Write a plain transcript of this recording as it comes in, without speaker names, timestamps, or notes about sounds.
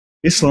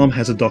Islam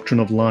has a doctrine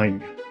of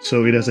lying.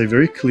 So it has a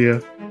very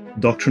clear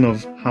doctrine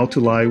of how to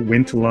lie,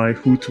 when to lie,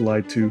 who to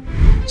lie to.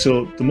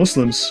 So the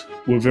Muslims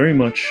were very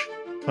much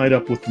tied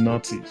up with the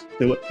Nazis.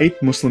 There were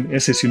 8 Muslim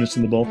SS units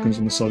in the Balkans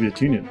in the Soviet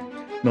Union.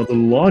 Now the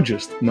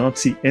largest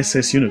Nazi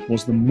SS unit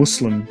was the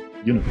Muslim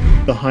unit.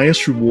 The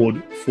highest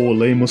reward for a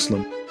lay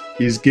Muslim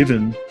is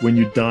given when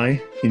you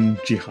die in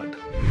jihad.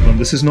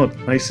 This is not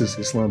ISIS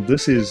Islam,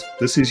 this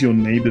is your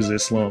neighbor's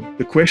Islam.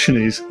 The question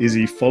is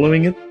he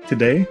following it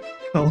today?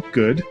 Well,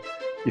 good.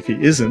 If he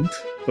isn't,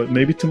 but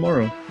maybe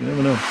tomorrow. You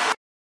never know.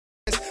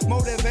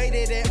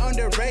 Motivated and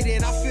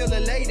underrated, I feel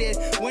elated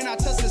when I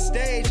touch the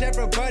stage,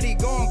 everybody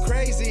going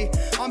crazy.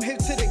 I'm hip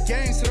to the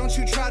game, so don't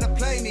you try to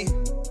play me.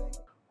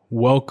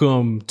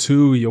 Welcome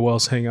to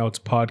Yoel's Hangouts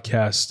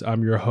podcast.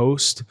 I'm your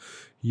host,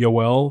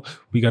 Yoel.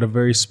 We got a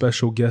very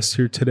special guest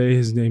here today.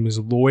 His name is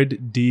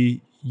Lloyd De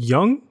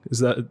Jong.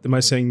 Am I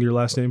saying your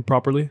last name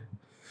properly?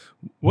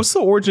 What's the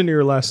origin of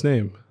your last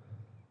name?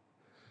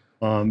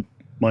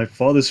 My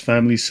father's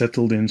family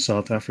settled in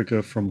South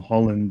Africa from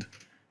Holland,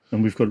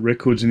 and we've got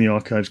records in the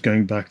archives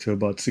going back to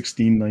about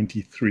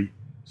 1693.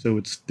 So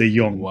it's De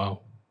Jong. Wow.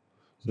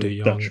 So De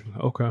Jong. Dutch.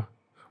 Okay.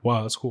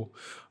 Wow, that's cool.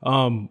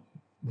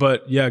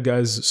 But yeah,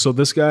 guys, so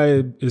this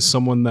guy is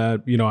someone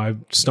that, I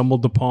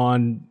stumbled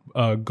upon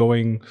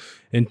going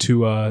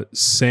into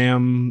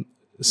Sam,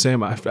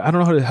 I don't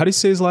know how do you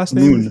say his last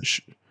name?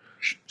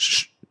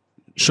 Shamoon?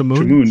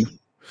 Shamoon.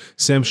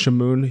 Sam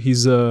Shamoon.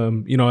 He's,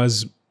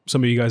 as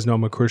some of you guys know,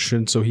 I'm a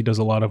Christian, so he does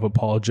a lot of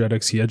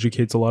apologetics. He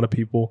educates a lot of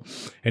people,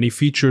 and he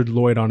featured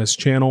Lloyd on his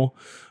channel.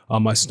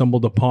 I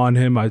stumbled upon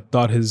him. I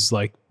thought his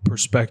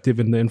perspective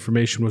and the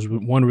information was,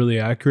 one, really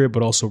accurate,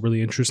 but also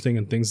really interesting,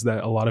 and things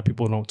that a lot of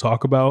people don't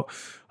talk about,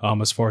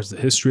 as far as the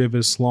history of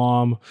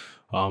Islam,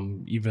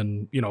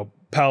 even,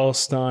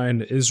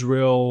 Palestine,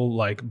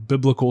 Israel,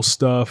 biblical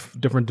stuff,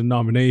 different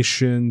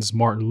denominations,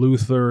 Martin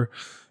Luther.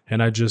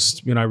 And I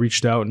just, I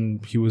reached out,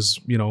 and he was,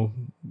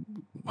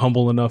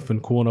 humble enough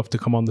and cool enough to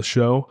come on the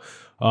show.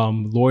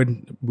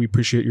 Lloyd, we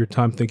appreciate your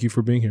time. Thank you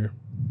for being here.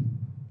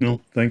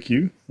 No, thank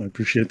you. I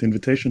appreciate the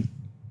invitation.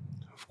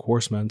 Of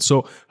course, man.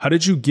 So how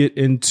did you get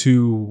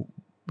into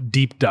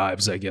deep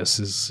dives, I guess,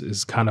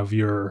 is kind of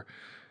your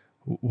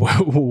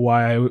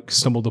why I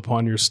stumbled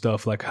upon your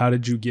stuff. How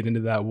did you get into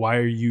that? Why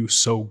are you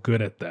so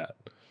good at that?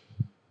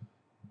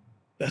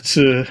 That's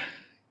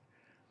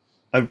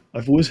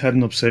I've always had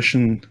an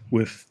obsession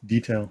with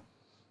detail,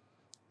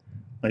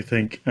 I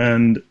think.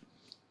 And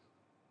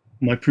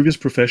my previous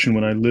profession,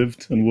 when I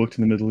lived and worked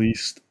in the Middle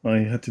East, I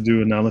had to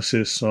do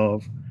analysis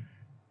of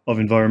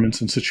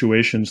environments and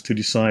situations to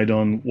decide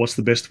on what's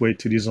the best way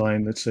to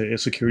design, let's say, a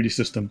security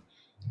system,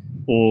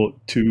 or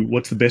to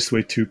what's the best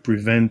way to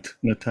prevent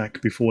an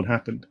attack before it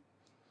happened.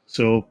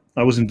 So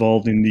I was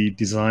involved in the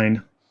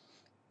design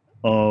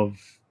of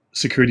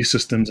security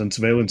systems and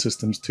surveillance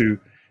systems to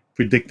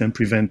predict and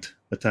prevent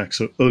attacks,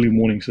 so early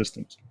warning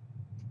systems.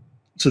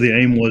 So the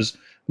aim was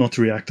not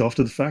to react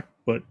after the fact,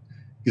 but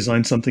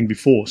design something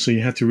before. So you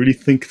had to really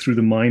think through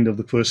the mind of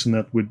the person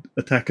that would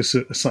attack a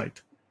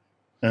site.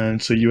 And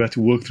so you had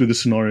to work through the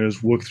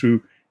scenarios,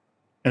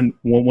 and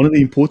one of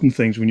the important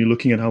things when you're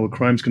looking at how a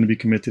crime is going to be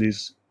committed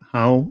is,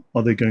 how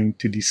are they going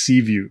to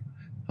deceive you?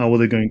 How are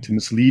they going to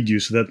mislead you?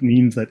 So that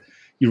means that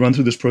you run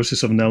through this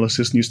process of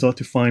analysis, and you start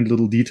to find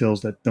little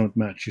details that don't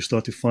match. You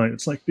start to find,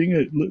 it's like being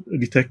a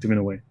detective in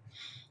a way.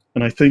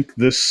 And I think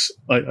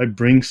I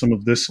bring some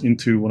of this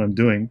into what I'm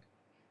doing.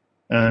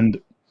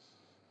 And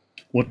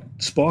what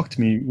sparked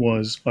me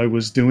was I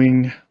was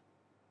doing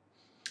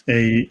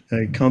a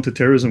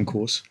counterterrorism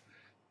course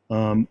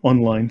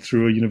online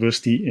through a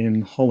university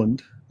in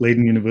Holland,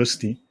 Leiden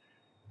University.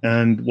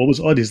 And what was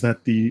odd is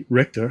that the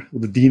rector, or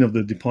the dean of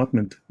the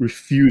department,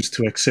 refused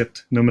to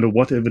accept, no matter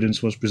what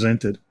evidence was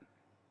presented,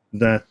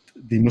 that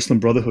the Muslim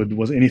Brotherhood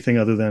was anything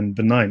other than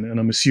benign. And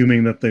I'm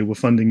assuming that they were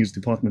funding his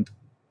department.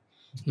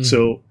 Mm-hmm.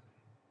 So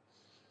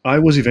I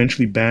was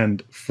eventually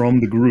banned from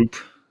the group.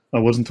 I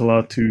wasn't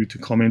allowed to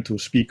comment or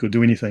speak or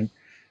do anything,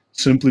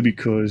 simply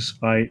because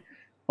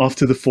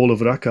after the fall of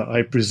Raqqa,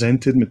 I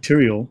presented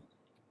material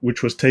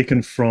which was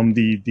taken from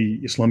the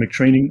Islamic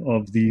training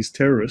of these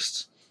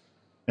terrorists.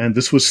 And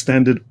this was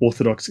standard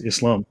Orthodox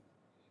Islam.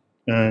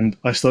 And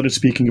I started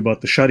speaking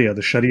about the Sharia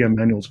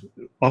manuals.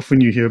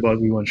 Often you hear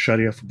about, we want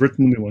Sharia for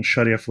Britain, we want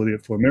Sharia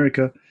for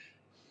America.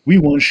 We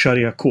want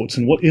Sharia courts.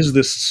 And what is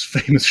this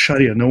famous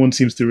Sharia? No one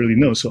seems to really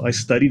know. So I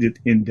studied it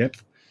in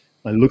depth.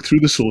 I looked through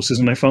the sources,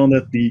 and I found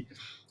that the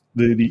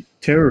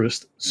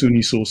terrorist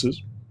Sunni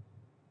sources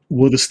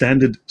were the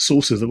standard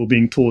sources that were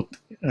being taught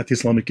at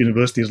Islamic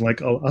universities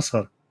like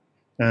Al-Azhar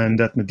and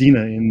at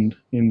Medina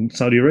in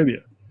Saudi Arabia.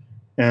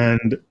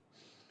 And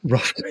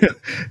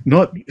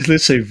not,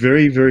 let's say,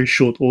 very, very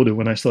short order,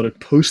 when I started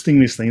posting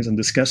these things and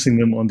discussing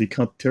them on the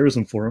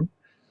counterterrorism forum,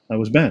 I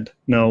was banned.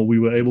 Now, we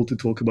were able to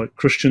talk about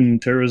Christian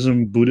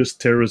terrorism, Buddhist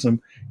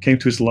terrorism, came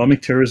to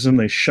Islamic terrorism,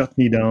 they shut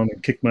me down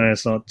and kicked my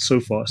ass out so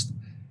fast.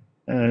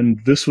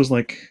 And this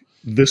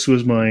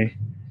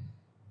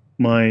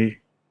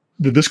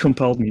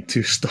compelled me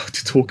to start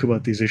to talk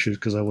about these issues,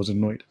 because I was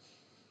annoyed.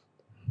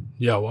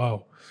 Yeah,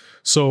 wow.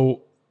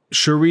 So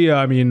Sharia,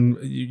 I mean,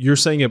 you're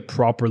saying it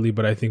properly,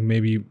 but I think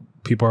maybe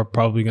people are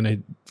probably going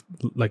to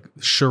like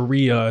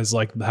Sharia is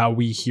like how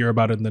we hear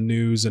about it in the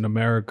news in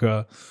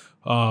America.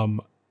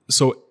 Um,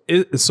 so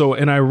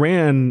in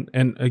Iran,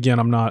 and again,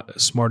 I'm not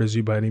as smart as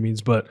you by any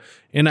means, but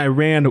in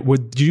Iran,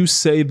 would you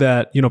say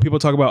that, people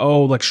talk about,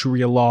 oh, like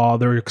Sharia law,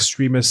 they're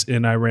extremists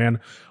in Iran.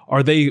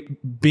 Are they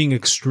being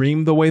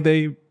extreme the way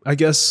they, I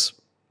guess,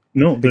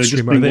 No, they're just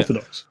extreme? Are being they?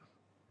 orthodox.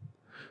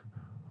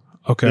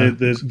 Okay.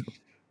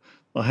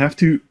 I have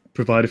to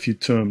provide a few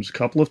terms, a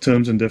couple of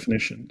terms and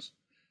definitions,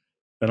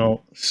 and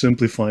I'll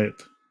simplify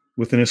it.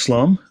 Within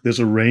Islam, there's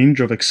a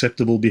range of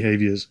acceptable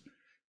behaviors.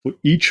 For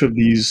each of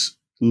these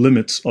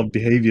limits of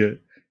behavior,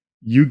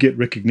 you get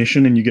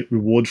recognition and you get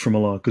reward from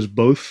Allah because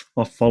both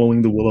are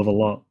following the will of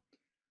Allah.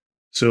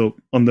 So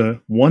on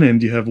the one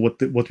end, you have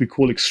what we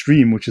call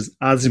extreme, which is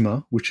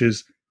azima, which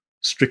is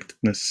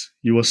strictness.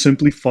 You are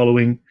simply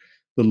following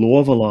the law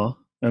of Allah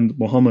and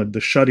Muhammad,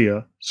 the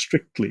Sharia,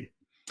 strictly.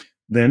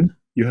 Then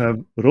you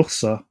have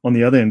rukhsa on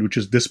the other end, which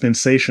is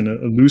dispensation,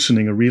 a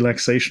loosening, a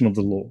relaxation of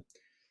the law.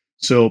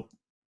 So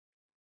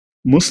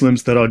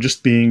Muslims that are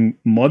just being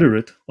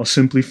moderate are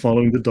simply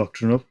following the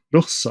doctrine of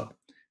rukhsa,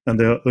 and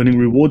they are earning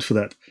reward for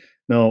that.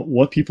 Now,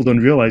 what people don't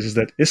realize is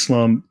that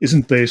Islam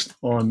isn't based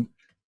on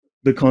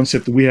the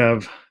concept that we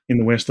have in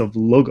the West of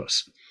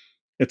logos.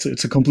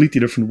 It's a completely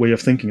different way of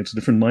thinking. It's a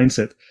different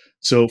mindset.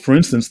 So, for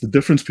instance, the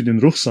difference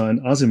between rukhsa and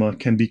azima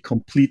can be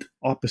complete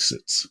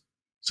opposites.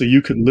 So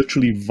you could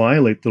literally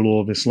violate the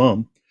law of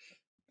Islam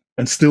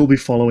and still be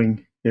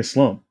following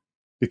Islam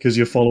because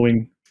you're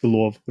following the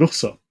law of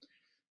rukhsa.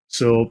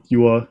 So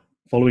you are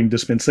following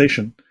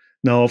dispensation.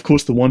 Now, of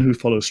course, the one who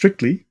follows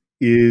strictly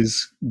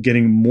is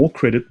getting more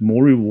credit,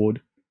 more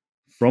reward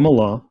from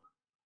Allah.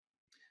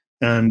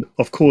 And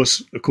of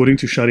course, according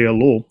to Sharia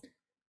law,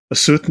 a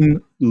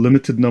certain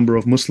limited number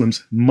of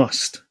Muslims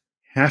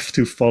have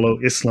to follow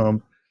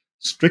Islam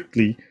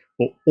strictly,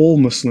 or all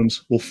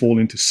Muslims will fall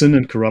into sin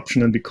and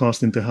corruption and be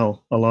cast into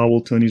hell. Allah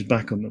will turn his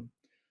back on them.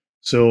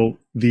 So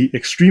the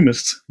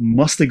extremists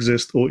must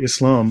exist, or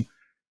Islam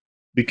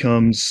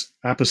becomes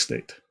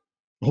apostate.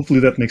 Hopefully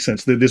that makes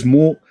sense. There's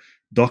more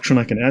doctrine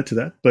I can add to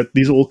that, but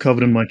these are all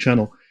covered in my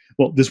channel.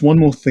 Well, there's one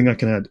more thing I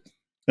can add,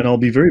 and I'll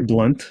be very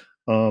blunt.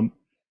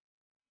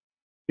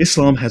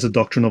 Islam has a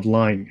doctrine of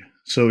lying.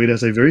 So it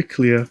has a very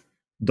clear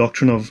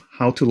doctrine of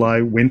how to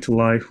lie, when to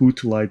lie, who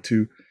to lie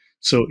to.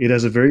 So it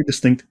has a very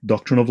distinct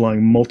doctrine of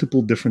lying,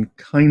 multiple different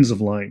kinds of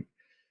lying.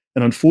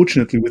 And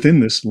unfortunately, within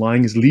this,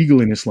 lying is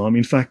legal in Islam.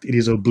 In fact, it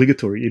is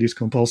obligatory, it is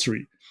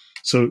compulsory.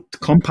 So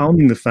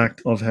compounding the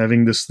fact of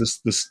having this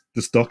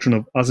doctrine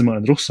of azima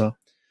and rukhsa,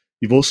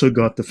 you've also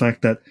got the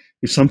fact that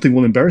if something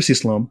will embarrass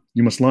Islam,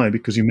 you must lie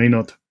because you may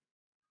not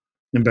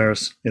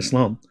embarrass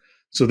Islam.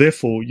 So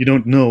therefore, you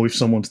don't know if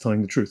someone's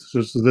telling the truth.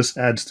 So this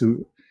adds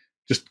to,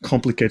 just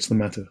complicates the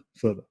matter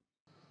further.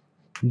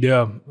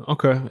 Yeah.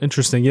 Okay.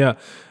 Interesting. Yeah.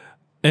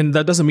 And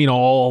that doesn't mean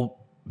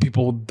all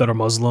people that are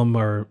Muslim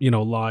are,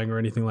 lying or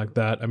anything like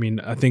that. I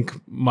mean, I think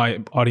my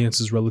audience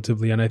is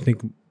relatively, and I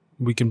think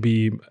we can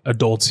be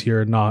adults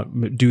here and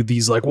not do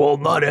these like, well,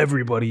 not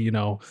everybody,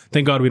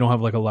 thank God we don't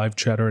have like a live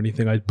chat or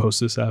anything. I post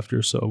this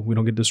after so we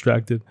don't get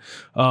distracted.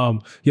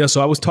 Yeah.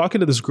 So I was talking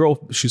to this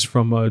girl, she's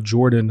from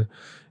Jordan,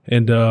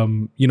 and,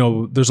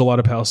 there's a lot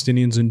of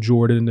Palestinians in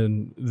Jordan,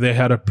 and they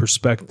had a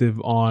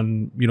perspective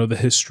on, the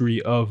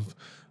history of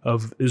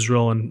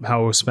Israel and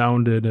how it was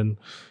founded. And,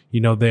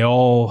 they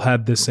all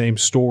had the same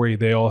story.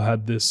 They all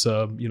had this,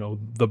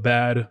 the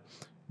bad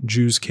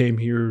Jews came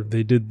here,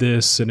 they did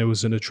this, and it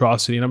was an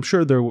atrocity. And I'm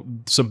sure there were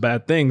some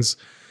bad things.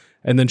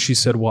 And then she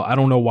said, well, I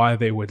don't know why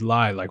they would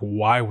lie. Like,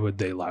 why would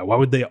they lie? Why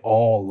would they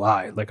all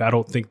lie? Like, I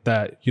don't think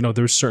that,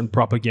 there's certain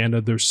propaganda,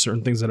 there's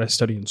certain things that I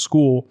study in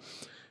school,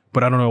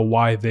 but I don't know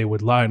why they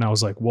would lie. And I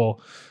was like,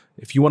 well,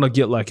 if you want to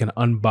get like an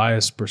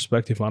unbiased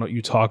perspective, why don't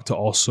you talk to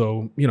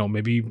also,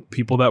 maybe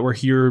people that were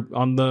here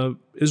on the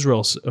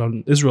Israel's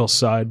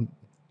side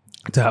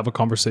to have a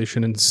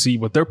conversation and see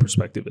what their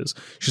perspective is.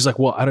 She's like,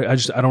 well, I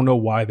don't know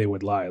why they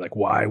would lie. Like,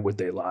 why would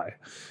they lie?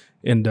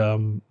 And,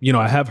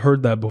 I have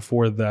heard that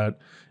before, that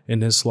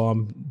in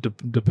Islam,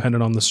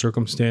 dependent on the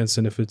circumstance,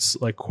 and if it's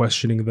like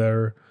questioning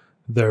their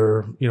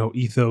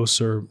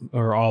ethos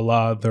or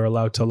Allah, they're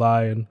allowed to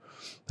lie. And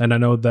I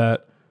know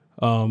that,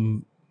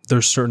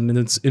 there's certain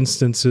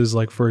instances,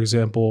 like, for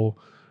example,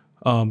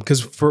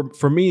 because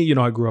for me,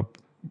 I grew up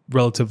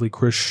relatively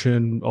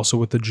Christian, also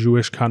with the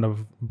Jewish kind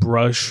of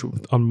brush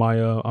on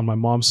my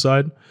mom's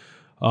side.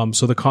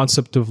 So the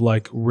concept of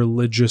like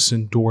religious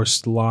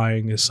endorsed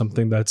lying is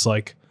something that's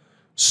like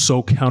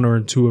so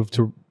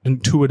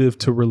counterintuitive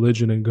to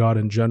religion and God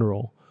in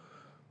general.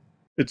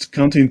 It's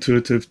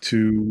counterintuitive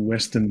to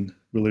Western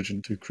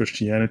religion, to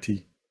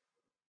Christianity.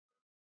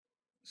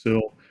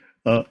 So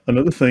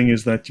another thing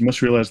is that you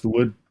must realize the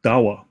word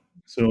dawah.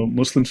 So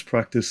Muslims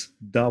practice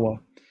dawah.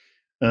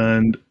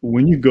 And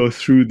when you go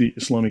through the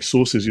Islamic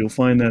sources, you'll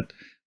find that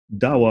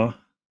dawah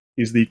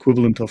is the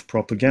equivalent of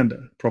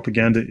propaganda.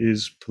 Propaganda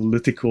is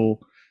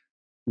political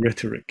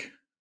rhetoric,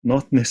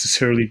 not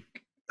necessarily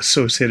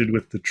associated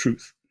with the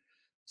truth.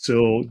 So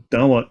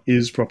dawah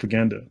is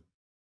propaganda.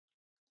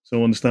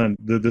 So understand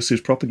that this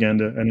is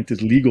propaganda, and it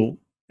is legal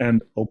and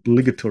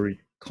obligatory,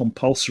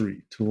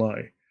 compulsory to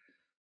lie.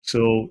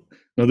 So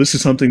now this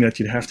is something that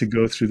you'd have to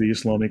go through the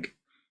Islamic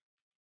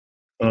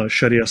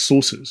Sharia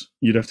sources.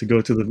 You'd have to go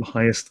to the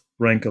highest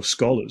rank of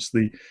scholars,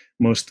 the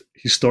most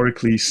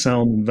historically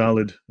sound and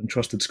valid and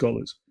trusted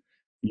scholars.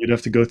 You'd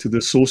have to go to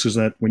the sources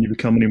that when you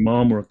become an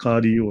imam or a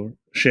qadi or a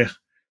sheikh,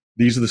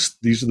 these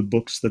are the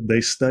books that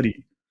they study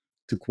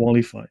to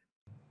qualify.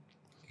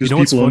 You Because know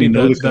what's people only funny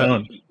know the that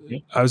Quran. Yeah.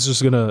 I was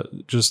just gonna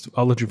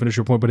I'll let you finish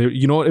your point, but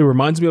you know what it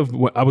reminds me of?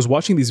 I was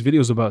watching these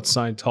videos about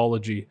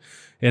Scientology,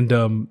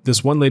 and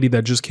this one lady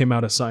that just came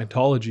out of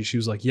Scientology, she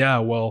was like, "Yeah,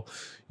 well,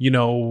 you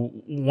know,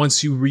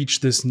 once you reach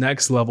this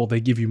next level,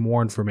 they give you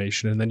more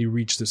information, and then you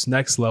reach this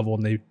next level,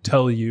 and they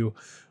tell you,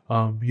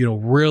 you know,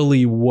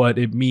 really what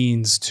it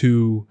means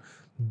to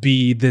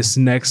be this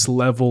next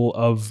level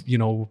of, you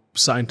know,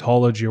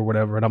 Scientology or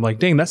whatever." And I'm like,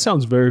 dang, that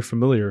sounds very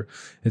familiar.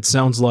 It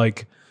sounds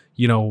like,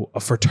 you know, a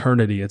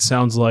fraternity. It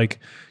sounds like,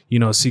 you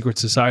know, a secret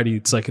society.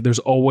 It's like there's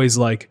always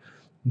like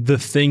the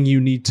thing you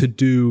need to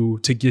do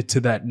to get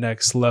to that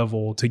next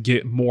level, to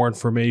get more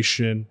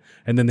information.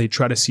 And then they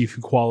try to see if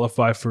you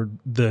qualify for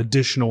the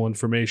additional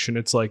information.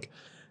 It's like,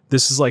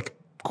 this is like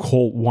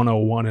cult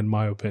 101 in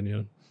my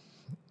opinion.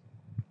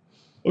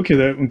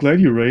 Okay, I'm glad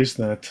you raised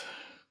that.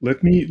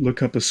 Let me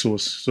look up a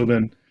source. So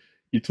then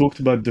you talked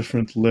about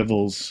different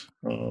levels.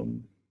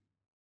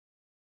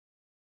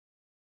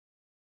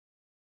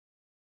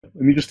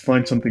 Let me just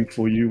find something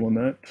for you on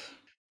that.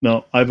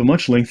 Now, I have a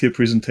much lengthier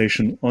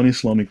presentation on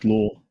Islamic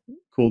law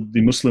called the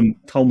Muslim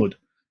Talmud.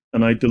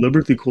 And I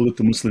deliberately call it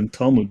the Muslim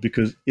Talmud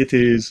because it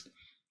is,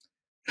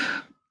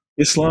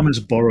 Islam is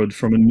borrowed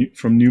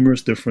from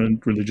numerous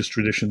different religious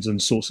traditions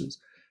and sources.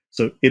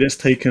 So it has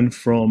taken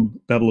from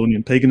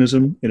Babylonian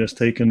paganism, it has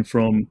taken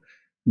from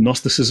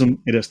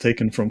Gnosticism, it has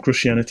taken from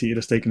Christianity, it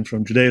has taken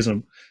from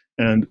Judaism.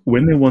 And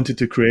when they wanted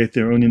to create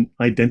their own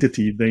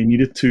identity,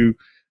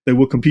 they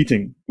were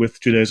competing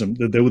with Judaism.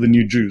 They were the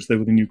new Jews, they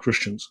were the new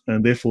Christians,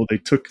 and therefore they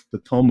took the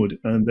Talmud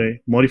and they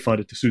modified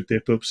it to suit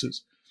their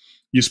purposes.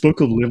 You spoke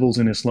of levels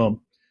in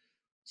Islam.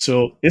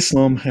 So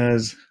Islam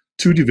has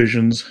 2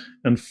 divisions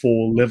and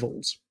 4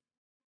 levels.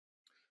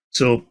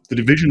 So the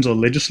divisions are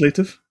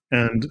legislative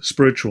and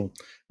spiritual.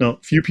 Now,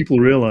 few people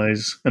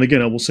realize, and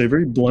again, I will say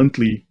very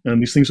bluntly,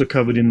 and these things are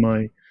covered in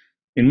my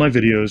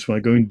videos where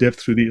I go in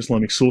depth through the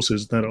Islamic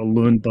sources that are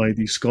learned by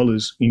the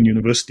scholars in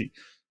university.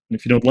 And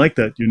if you don't like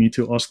that, you need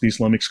to ask the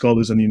Islamic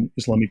scholars and the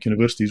Islamic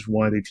universities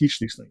why they teach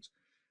these things.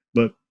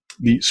 But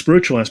the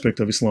spiritual aspect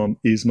of Islam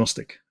is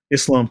Gnostic.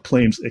 Islam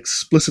claims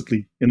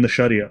explicitly in the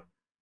Sharia,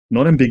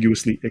 not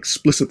ambiguously,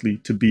 explicitly,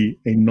 to be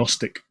a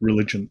Gnostic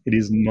religion. It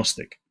is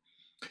Gnostic.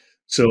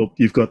 So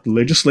you've got the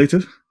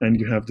legislative and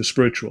you have the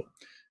spiritual.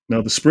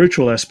 Now, the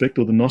spiritual aspect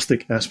or the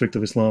Gnostic aspect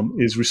of Islam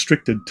is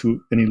restricted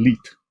to an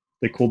elite.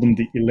 They call them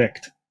the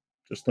elect,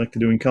 just like they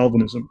do in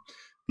Calvinism,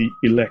 the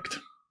elect.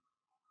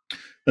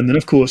 And then,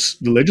 of course,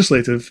 the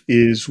legislative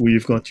is where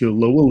you've got your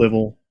lower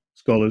level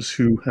scholars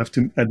who have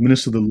to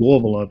administer the law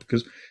of Allah,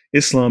 because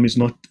Islam is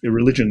not a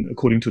religion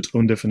according to its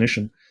own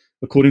definition.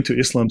 According to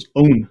Islam's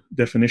own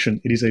definition,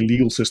 it is a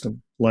legal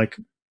system, like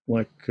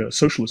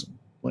socialism,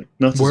 like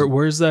Nazism.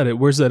 Where's that?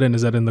 Where's that in?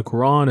 Is that in the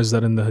Quran? Is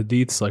that in the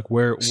Hadiths? Like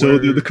where? So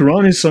the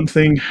Quran is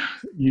something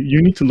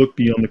you need to look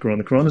beyond the Quran.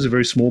 The Quran is a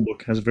very small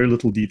book, has very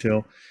little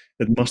detail,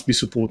 that must be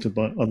supported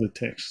by other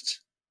texts.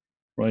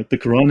 Right? The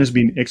Quran has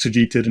been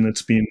exegeted and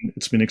it's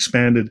been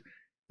expanded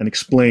and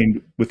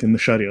explained within the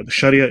Sharia. The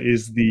Sharia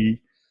is the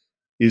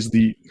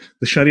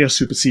Sharia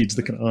supersedes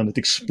the Quran. It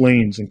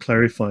explains and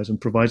clarifies and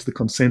provides the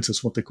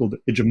consensus, what they call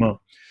the ijma.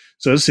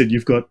 So as I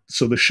said,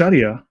 so the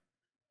Sharia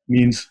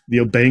means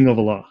the obeying of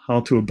Allah, how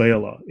to obey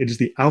Allah. It is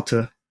the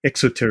outer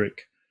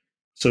exoteric.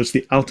 So it's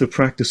the outer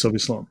practice of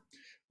Islam.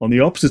 On the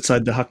opposite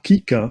side, the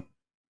Haqiqa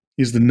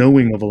is the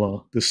knowing of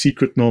Allah, the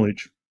secret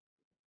knowledge.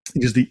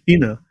 It is the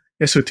inner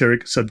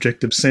esoteric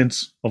subjective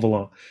sense of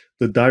Allah,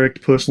 the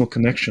direct personal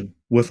connection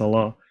with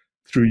Allah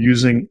through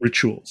using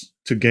rituals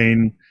to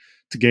gain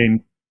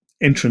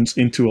entrance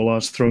into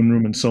Allah's throne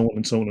room, and so on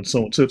and so on and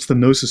so on. So it's the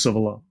gnosis of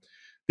Allah.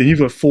 Then you've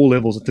got 4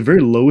 levels. At the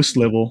very lowest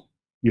level,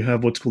 you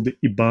have what's called the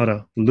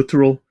ibadah, the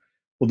literal,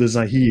 or the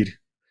zahir,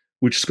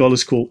 which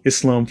scholars call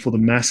Islam for the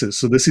masses.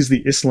 So this is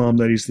the Islam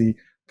that is the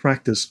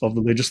practice of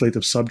the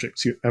legislative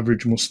subjects, your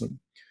average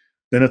Muslim.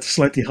 Then at a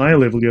slightly higher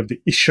level, you have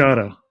the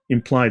ishara,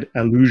 implied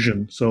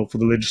allusion, so for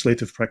the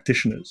legislative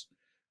practitioners.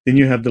 Then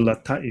you have the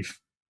lataif,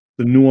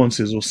 the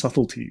nuances or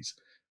subtleties.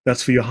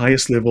 That's for your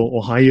highest level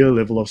or higher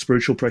level of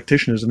spiritual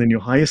practitioners. And then your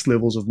highest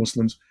levels of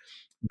Muslims,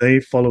 they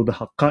follow the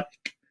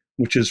haqqa'iq,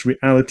 which is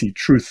reality,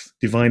 truth,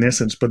 divine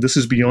essence. But this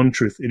is beyond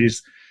truth.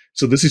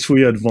 So this is for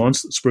your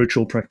advanced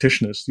spiritual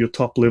practitioners, your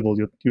top level,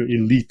 your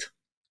elite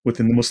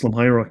within the Muslim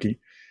hierarchy.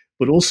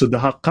 But also the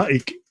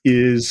haqqa'iq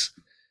is,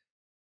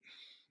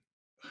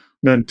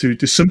 man,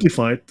 to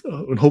simplify it,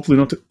 and hopefully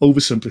not to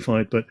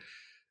oversimplify it, but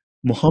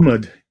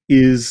Muhammad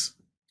is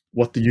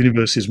what the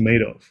universe is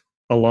made of.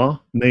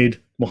 Allah made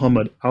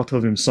Muhammad out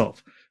of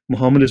himself.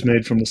 Muhammad is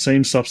made from the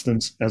same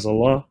substance as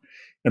Allah,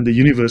 and the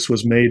universe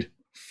was made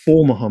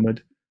for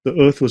Muhammad. The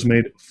earth was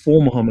made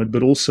for Muhammad,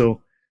 but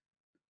also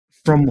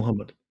from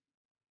Muhammad.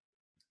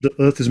 The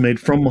earth is made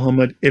from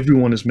Muhammad.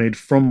 Everyone is made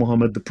from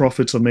Muhammad. The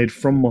prophets are made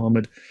from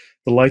Muhammad.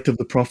 The light of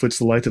the prophets,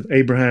 the light of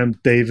Abraham,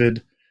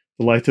 David,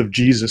 the light of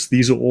Jesus,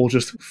 these are all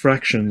just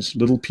fractions,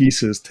 little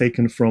pieces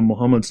taken from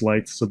Muhammad's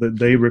light so that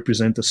they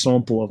represent a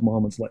sample of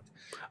Muhammad's light.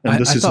 And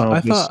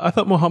I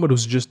thought Muhammad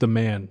was just a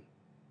man.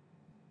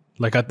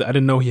 Like I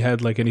didn't know he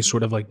had like any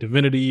sort of like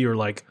divinity or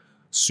like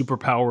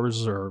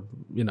superpowers or,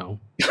 you know.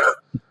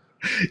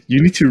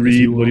 You need to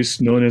read what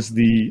is known as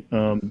the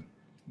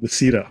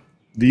Sirah.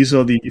 These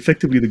are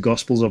effectively the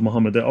Gospels of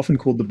Muhammad. They're often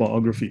called the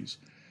biographies.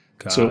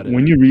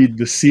 When you read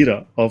the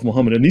Sirah of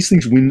Muhammad, and these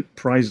things win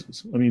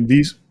prizes. I mean,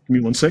 give me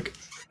one sec.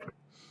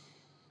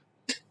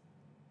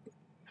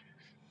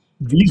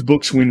 These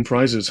books win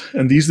prizes,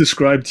 and these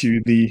describe to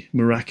you the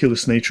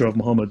miraculous nature of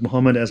Muhammad.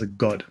 Muhammad as a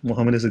god,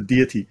 Muhammad as a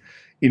deity.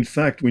 In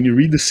fact, when you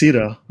read the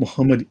Sirah,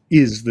 Muhammad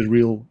is the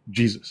real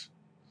Jesus.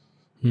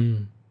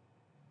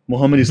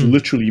 Muhammad is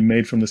literally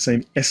made from the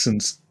same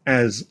essence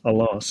as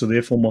Allah. So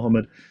therefore,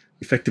 Muhammad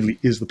effectively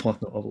is the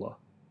partner of Allah.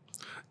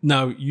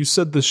 Now, you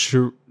said the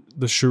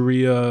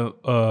Sharia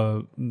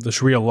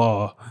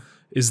law.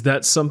 Is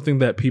that something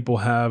that people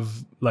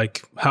have?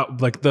 Like how?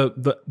 Like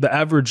the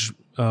average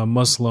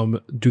Muslim,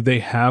 do they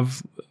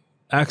have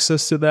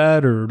access to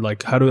that, or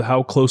like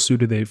how closely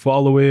do they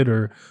follow it,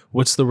 or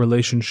what's the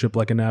relationship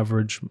like an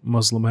average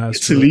Muslim has?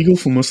 It's illegal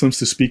for Muslims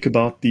to speak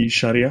about the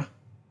Sharia.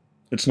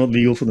 It's not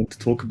legal for them to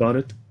talk about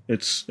it.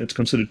 It's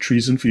considered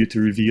treason for you to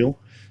reveal,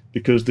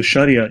 because the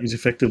Sharia is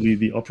effectively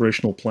the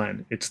operational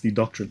plan. It's the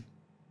doctrine,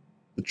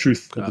 the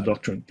truth of the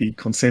doctrine, the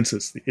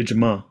consensus, the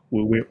ijma,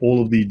 where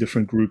all of the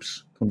different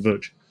groups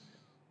converge.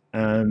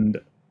 And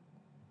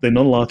they're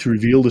not allowed to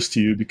reveal this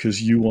to you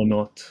because you are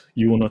not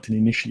an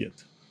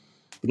initiate.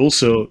 But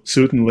also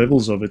certain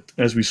levels of it,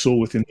 as we saw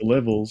within the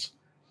levels,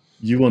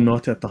 you are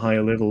not at the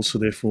higher levels, so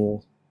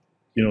therefore,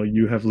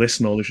 you have less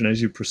knowledge, and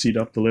as you proceed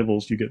up the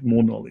levels, you get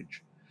more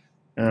knowledge.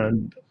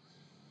 And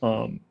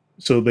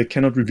so they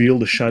cannot reveal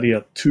the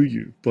Sharia to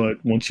you.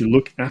 But once you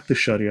look at the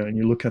Sharia and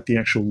you look at the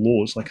actual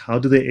laws, like how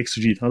do they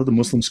exegete? How do the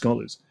Muslim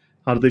scholars,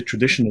 how do they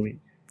traditionally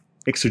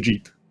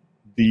exegete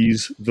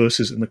these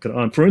verses in the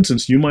Quran? For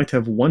instance, you might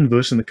have one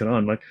verse in the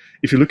Quran, like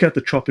if you look at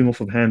the chopping off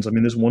of hands, I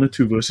mean, there's 1 or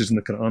 2 verses in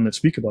the Quran that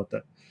speak about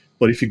that.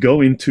 But if you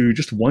go into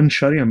just one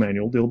Sharia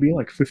manual, there'll be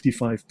like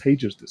 55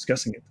 pages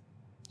discussing it.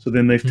 So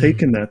then they've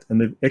taken that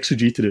and they've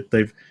exegeted it.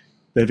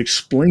 They've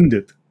explained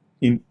it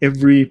in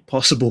every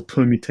possible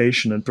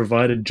permutation and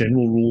provided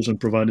general rules and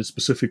provided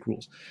specific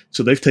rules.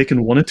 So they've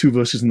taken 1 or 2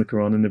 verses in the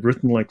Quran and they've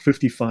written like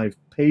 55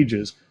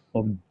 pages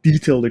of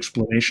detailed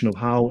explanation of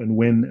how and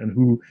when and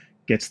who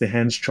gets their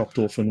hands chopped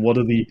off and what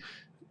are the...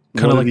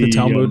 Kind of like the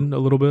Talmud a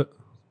little bit?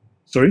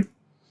 Sorry?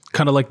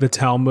 Kind of like the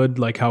Talmud,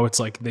 like how it's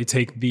like they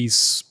take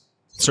these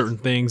certain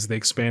things, they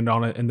expand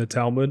on it in the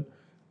Talmud,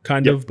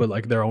 kind of, but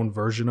like their own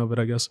version of it,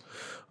 I guess.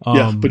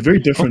 Yeah, but very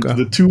different. Okay.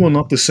 The two are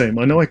not the same.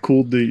 I know I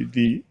called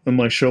in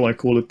my show, I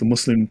call it the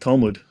Muslim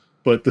Talmud,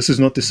 but this is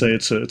not to say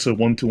it's a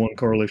 1-to-1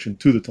 correlation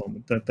to the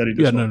Talmud. That it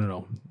is not.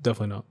 No,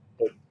 definitely not.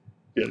 But,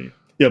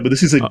 yeah, but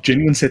this is a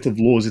genuine set of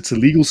laws. It's a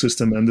legal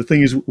system, and the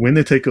thing is, when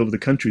they take over the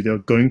country, they are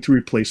going to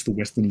replace the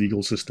Western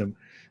legal system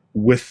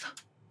with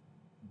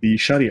the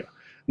Sharia.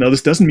 Now,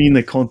 this doesn't mean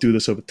they can't do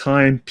this over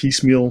time,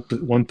 piecemeal,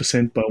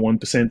 1% by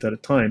 1% at a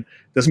time.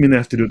 It doesn't mean they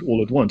have to do it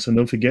all at once. And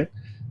don't forget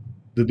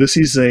that this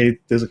is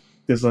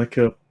there's like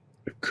a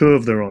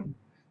curve they're on.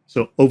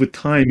 So over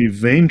time,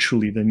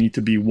 eventually, they need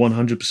to be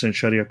 100%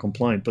 Sharia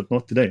compliant, but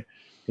not today.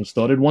 It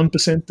start at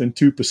 1%, then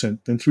 2%,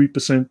 then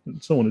 3%,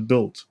 and so on. It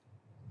builds.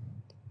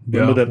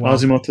 Remember that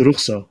azimat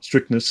rukhsa,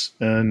 strictness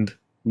and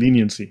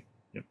leniency.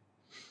 Yeah.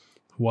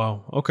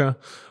 Wow. Okay.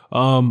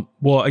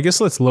 Well, I guess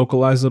let's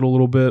localize it a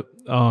little bit,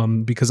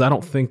 because I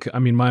don't think,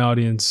 my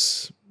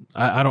audience,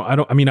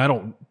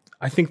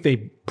 I think they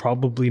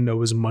probably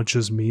know as much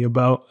as me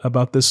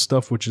about this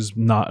stuff, which is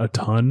not a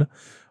ton.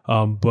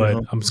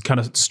 But I'm kind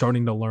of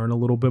starting to learn a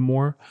little bit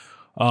more.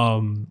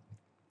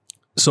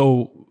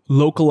 So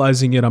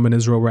localizing it, I'm in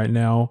Israel right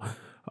now.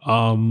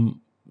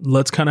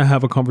 Let's kind of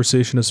have a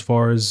conversation as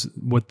far as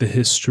what the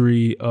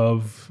history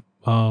of,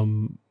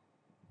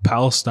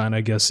 Palestine,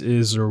 I guess,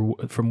 is, or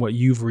from what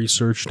you've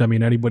researched. I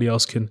mean, anybody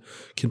else can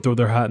throw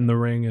their hat in the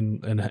ring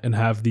and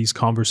have these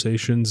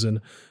conversations and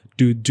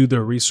do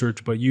their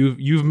research. But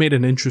you've made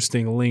an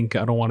interesting link.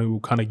 I don't want to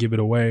kind of give it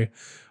away,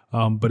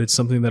 but it's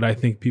something that I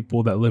think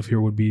people that live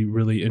here would be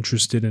really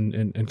interested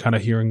in kind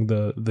of hearing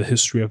the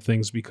history of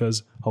things,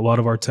 because a lot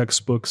of our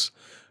textbooks,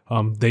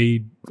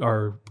 they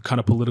are kind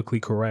of politically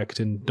correct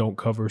and don't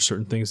cover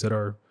certain things that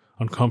are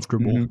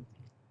uncomfortable. Mm-hmm.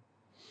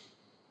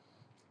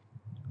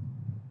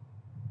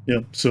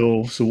 Yeah.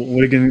 So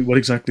what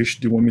exactly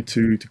do you want me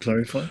to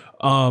clarify?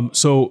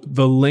 So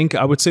the link,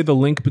 I would say the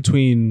link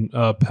between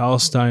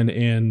Palestine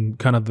and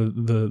kind of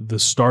the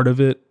start of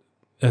it,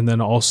 and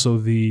then also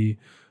the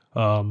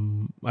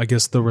I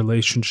guess the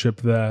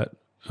relationship that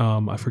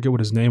I forget what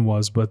his name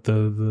was, but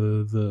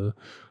the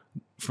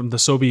from the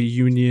Soviet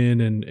Union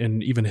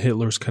and even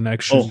Hitler's Oh,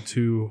 connection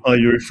to.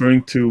 you're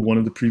referring to one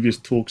of the previous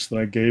talks that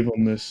I gave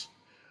on this.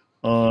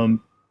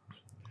 Um,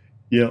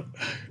 yeah,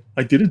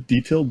 I did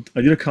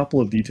a couple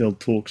of detailed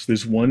talks.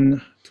 There's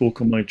one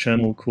talk on my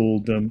channel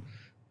called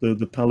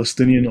the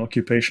Palestinian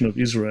occupation of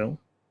Israel,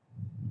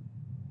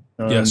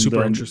 Yeah, and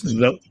super interesting.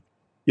 that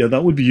yeah,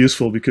 that would be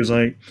useful because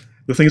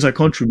the thing is I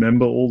can't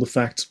remember all the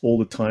facts all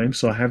the time,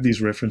 so I have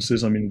these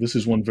references. I mean, this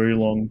is one very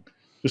long,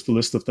 just a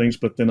list of things,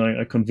 but then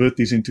I convert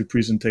these into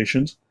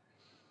presentations.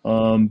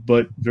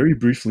 But very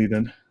briefly,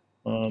 then,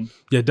 um,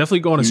 Yeah, definitely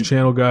go on his to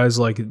channel, guys.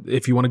 Like,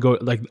 if you want to go,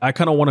 like, I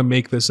kind of want to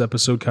make this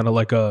episode kind of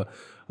like a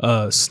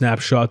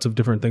snapshots of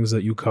different things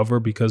that you cover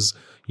because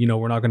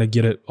we're not going to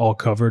get it all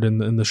covered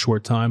in the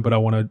short time. But I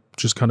want to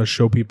just kind of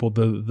show people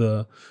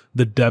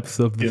the depth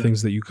of the yeah,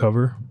 things that you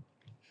cover.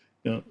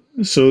 yeah.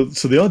 So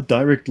there are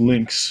direct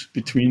links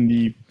between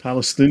the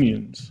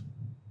Palestinians,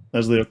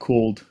 as they are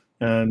called,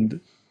 and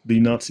the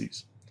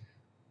Nazis.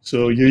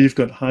 So here you've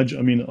got Haj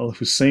Amin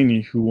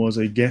al-Husseini, who was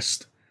a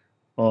guest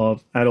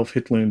of Adolf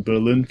Hitler in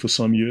Berlin for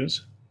some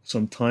years,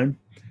 some time.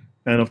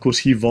 And of course,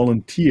 he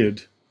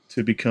volunteered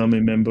to become a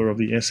member of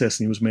the SS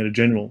and he was made a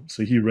general.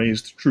 So he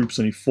raised troops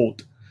and he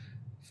fought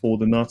for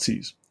the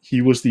Nazis.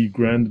 He was the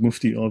Grand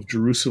Mufti of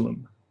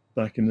Jerusalem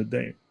back in the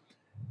day.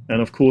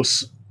 And of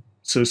course,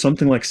 so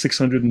something like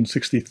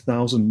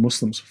 660,000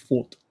 Muslims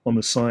fought on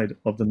the side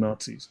of the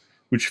Nazis,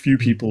 which few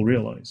people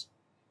realize.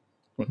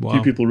 Few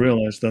Wow. people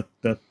realize that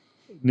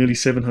nearly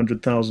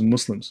 700,000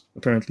 Muslims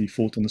apparently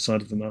fought on the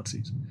side of the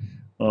Nazis.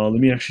 Let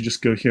me actually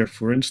just go here.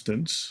 For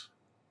instance,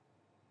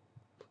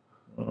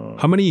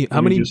 How many? let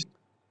How me many? just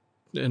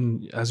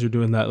And as you're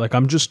doing that, like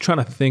I'm just trying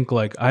to think.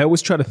 Like I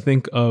always try to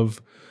think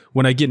of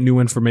when I get new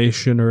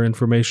information or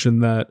information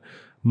that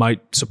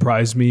might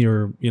surprise me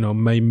or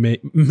may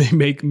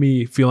make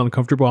me feel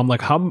uncomfortable. I'm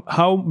like,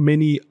 how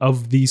many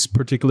of these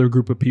particular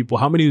group of people?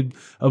 How many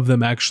of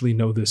them actually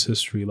know this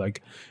history?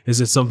 Like,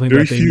 is it something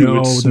very that they few. know?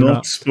 It's They're not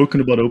not.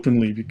 spoken about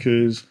openly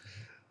because,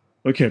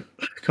 okay,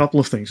 a couple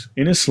of things.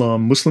 In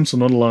Islam, Muslims are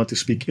not allowed to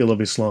speak ill of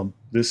Islam.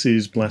 This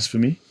is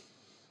blasphemy,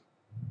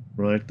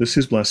 right? This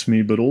is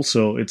blasphemy, but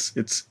also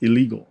it's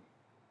illegal.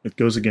 It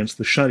goes against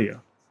the Sharia.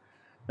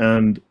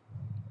 And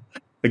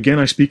again,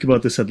 I speak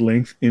about this at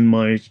length in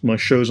my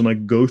shows, and I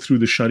go through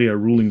the Sharia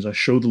rulings. I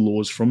show the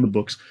laws from the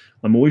books.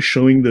 I'm always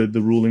showing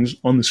the rulings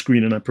on the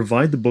screen, and I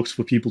provide the books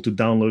for people to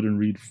download and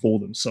read for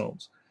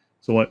themselves.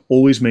 So I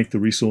always make the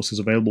resources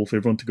available for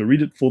everyone to go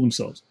read it for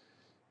themselves.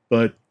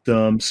 But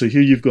so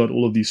here you've got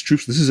all of these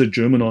troops. This is a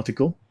German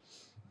article,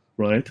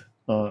 right?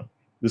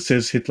 This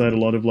says Hitler had a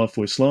lot of love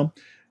for Islam,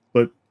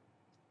 but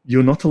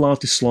you're not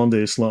allowed to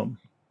slander Islam.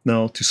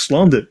 Now, to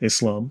slander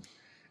Islam,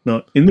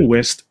 now in the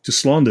West, to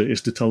slander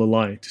is to tell a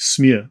lie, to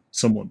smear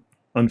someone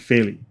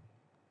unfairly.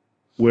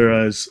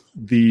 Whereas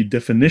the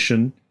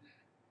definition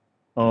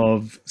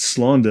of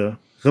slander,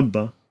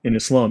 ghibba, in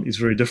Islam is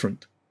very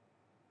different.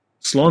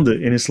 Slander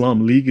in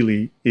Islam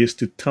legally is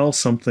to tell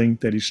something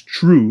that is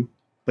true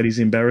but is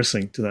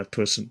embarrassing to that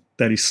person.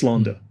 That is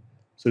slander. Mm,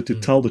 So to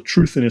mm. tell the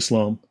truth in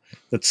Islam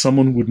that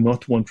someone would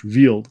not want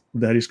revealed,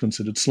 that is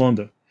considered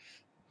slander.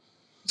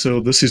 So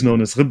this is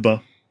known as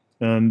ghibba,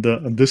 and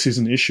this is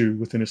an issue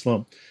within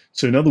Islam.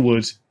 So in other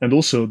words, and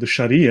also the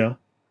Sharia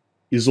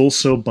is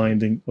also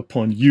binding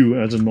upon you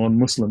as a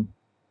non-Muslim.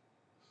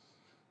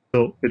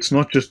 So it's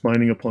not just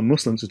binding upon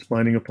Muslims; it's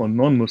binding upon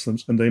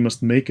non-Muslims, and they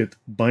must make it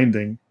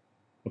binding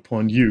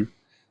upon you.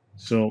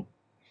 So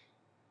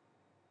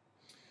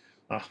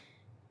ah,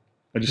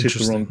 I just hit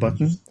the wrong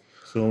Interesting. button.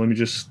 So let me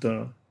just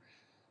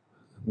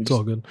It's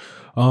all good.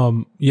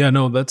 Yeah,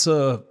 no, that's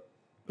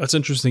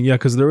interesting. Yeah,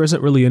 because there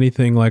isn't really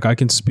anything like I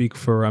can speak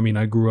for. I mean,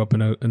 I grew up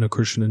in a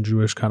Christian and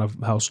Jewish kind of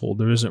household.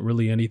 There isn't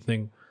really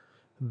anything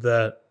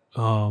that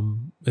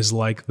is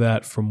like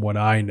that from what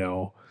I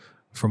know,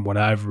 from what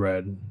I've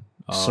read.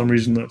 for some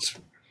reason Um, that's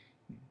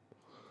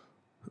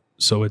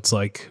so it's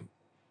like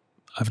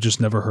I've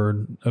just never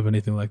heard of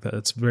anything like that.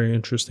 It's very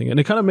interesting, and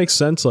it kind of makes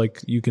sense.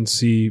 Like you can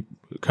see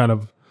kind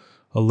of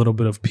a little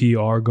bit of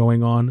PR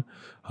going on,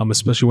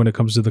 especially when it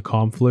comes to the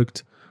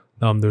conflict.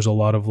 There's a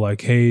lot of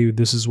like, hey,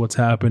 this is what's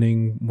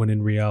happening, when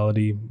in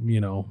reality,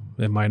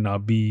 it might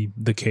not be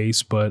the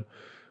case, but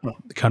oh,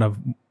 kind of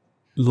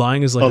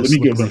lying is like a let me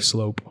go slippery back.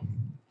 slope.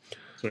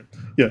 Sorry.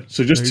 Yeah.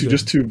 So There you go.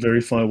 just to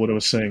verify what I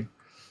was saying.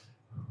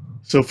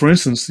 So, for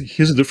instance,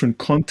 here's a different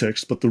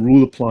context, but the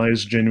rule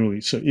applies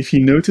generally. So, if he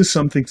notices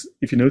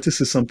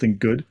something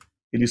good,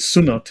 it is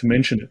sunnah to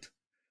mention it.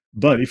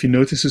 But if he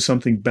notices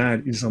something bad,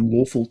 it is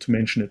unlawful to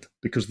mention it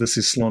because this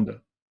is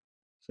slander.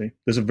 See,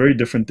 there's a very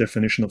different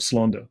definition of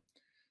slander.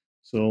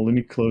 So let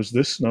me close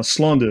this. Now,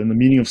 slander and the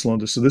meaning of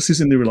slander. So this is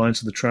in the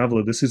Reliance of the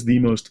Traveler. This is the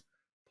most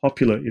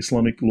popular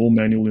Islamic law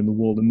manual in the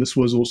world, and this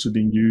was also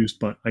being used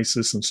by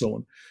ISIS and so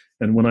on.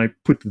 And when I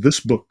put this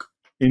book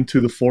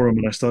into the forum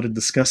and I started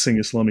discussing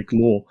Islamic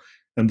law,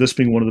 and this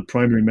being one of the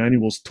primary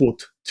manuals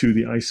taught to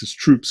the ISIS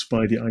troops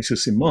by the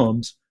ISIS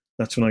imams,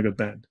 that's when I got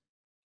banned.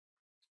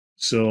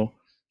 So,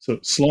 so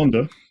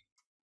slander.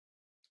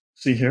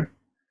 See here?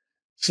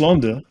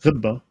 Slander,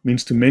 ghibba,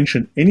 means to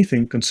mention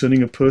anything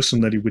concerning a person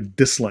that he would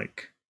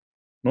dislike.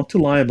 Not to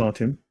lie about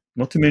him,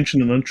 not to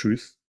mention an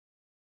untruth.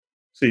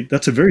 See,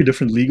 that's a very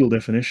different legal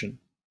definition.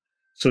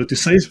 So to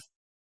say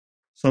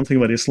something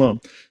about Islam.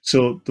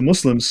 So the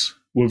Muslims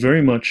were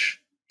very much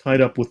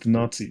tied up with the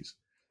Nazis,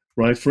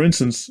 right? For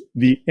instance,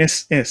 the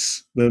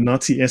SS, the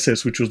Nazi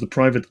SS, which was the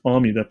private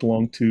army that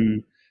belonged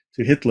to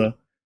Hitler,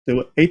 there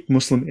were 8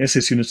 Muslim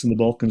SS units in the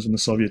Balkans in the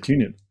Soviet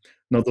Union.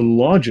 Now, the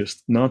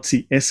largest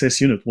Nazi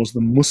SS unit was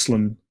the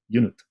Muslim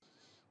unit.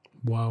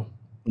 Wow.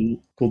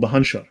 Called the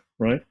Hanshar,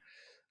 right?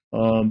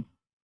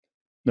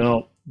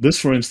 Now, this,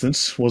 for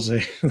instance, was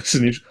a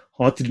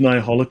hard to deny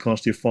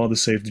Holocaust your father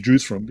saved the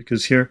Jews from,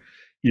 because here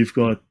you've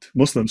got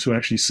Muslims who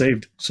actually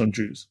saved some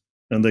Jews,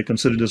 and they're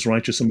considered as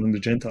righteous among the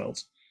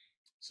Gentiles.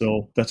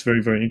 So that's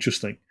very, very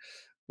interesting,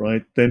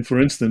 right? Then, for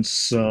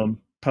instance,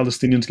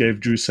 Palestinians gave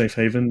Jews safe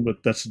haven,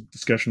 but that's a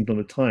discussion for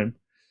another time.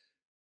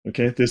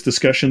 Okay, there's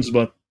discussions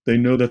about they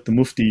know that the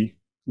Mufti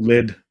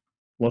led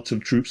lots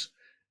of troops,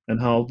 and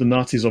how the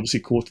Nazis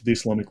obviously caught the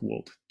Islamic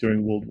world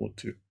during World War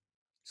II.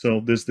 So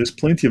there's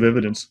plenty of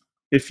evidence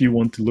if you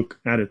want to look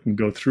at it and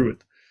go through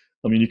it.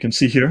 I mean, you can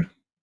see here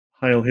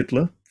Heil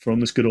Hitler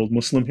from this good old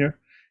Muslim here,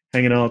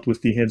 hanging out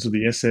with the heads of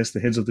the SS, the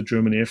heads of the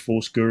German Air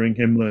Force, Goering,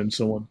 Himmler, and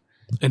so on.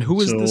 And who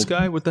is this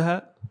guy with the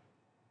hat?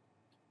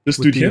 This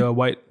with dude the, here?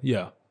 White,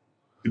 yeah.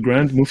 The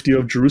Grand Mufti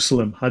of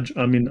Jerusalem, Hajj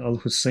Amin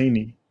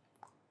al-Husseini.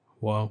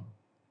 Wow.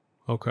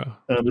 Okay.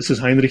 This is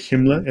Heinrich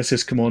Himmler,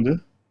 SS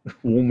commander.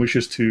 Warm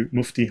wishes to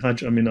Mufti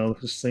Hajj Amin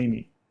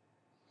al-Husseini.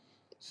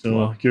 So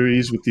wow. Here he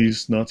is with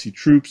these Nazi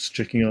troops,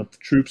 checking out the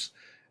troops.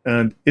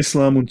 And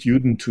Islam und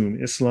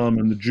Judentum, Islam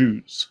and the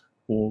Jews,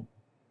 or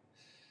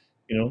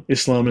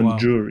Islam and wow.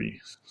 Jewry.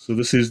 So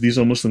these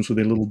are Muslims with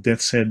their little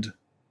death's head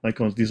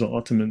icons. These are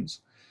Ottomans,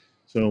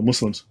 so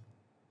Muslims.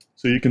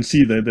 So you can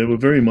see that they were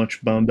very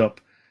much bound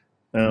up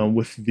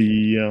with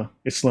the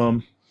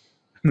Islam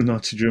and the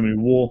Nazi Germany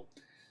war.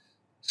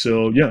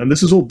 So yeah, and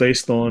this is all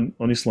based on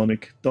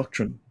Islamic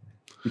doctrine.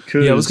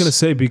 Because, I was gonna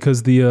say,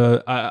 because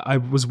I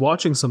was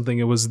watching something.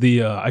 It was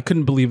I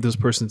couldn't believe this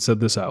person said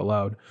this out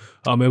loud.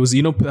 It was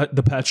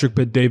the Patrick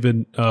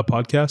Bet-David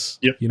podcast.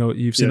 Yep.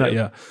 You've seen that,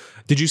 yeah.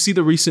 Did you see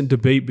the recent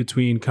debate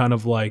between kind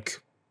of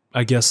like,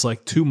 I guess,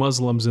 like 2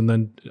 Muslims and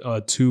then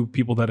 2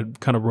 people that had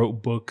kind of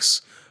wrote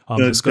books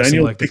discussing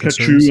Daniel like the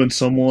Pikachu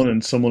concerns?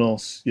 and someone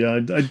else.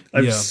 Yeah,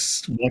 I've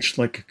watched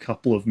like a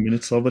couple of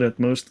minutes of it at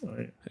most.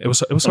 It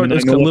was hard. It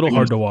was a little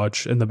hard to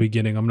watch in the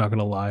beginning. I'm not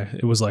gonna lie.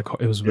 It was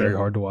very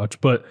hard to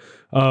watch. But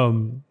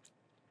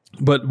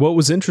what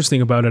was interesting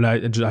about it,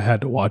 I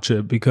had to watch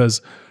it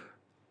because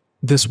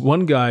this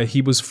one guy,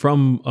 he was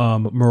from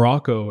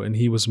Morocco and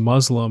he was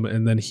Muslim,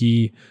 and then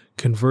he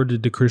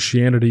converted to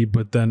Christianity,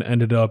 but then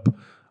ended up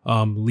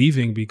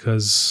leaving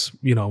because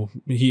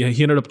he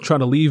ended up trying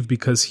to leave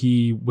because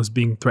he was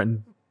being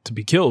threatened to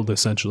be killed,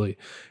 essentially.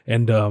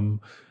 And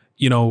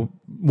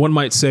one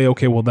might say,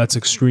 okay, well, that's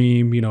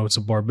extreme. It's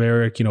a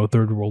barbaric,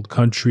 third world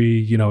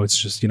country. It's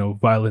just,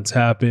 violence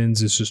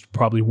happens. It's just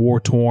probably war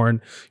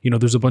torn.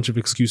 There's a bunch of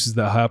excuses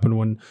that happen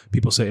when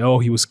people say, oh,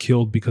 he was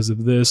killed because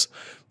of this.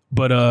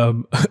 But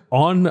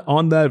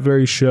on that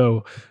very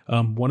show,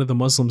 one of the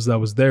Muslims that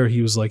was there,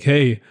 he was like,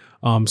 hey,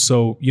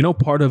 so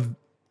part of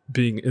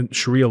being in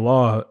Sharia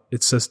law,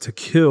 it says to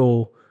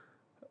kill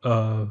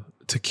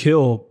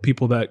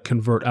people that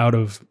convert out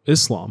of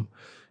Islam.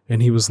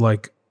 And he was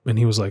like,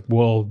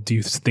 well, do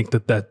you think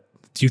do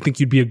you think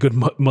you'd be a good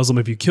Muslim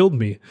if you killed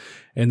me?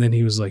 And then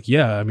he was like,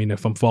 yeah, I mean,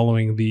 if I'm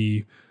following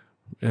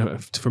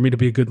for me to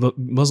be a good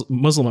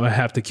Muslim, I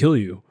have to kill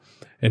you.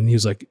 And he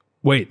was like,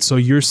 wait, so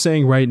you're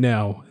saying right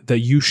now that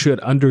you should,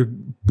 under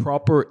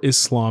proper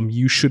Islam,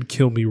 you should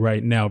kill me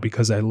right now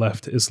because I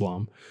left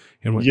Islam?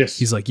 And yes,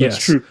 he's like, yes,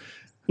 that's true.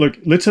 Look,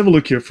 let's have a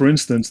look here. For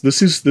instance,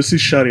 this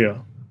is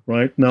Sharia,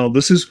 right? Now,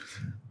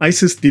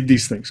 ISIS did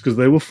these things because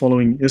they were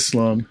following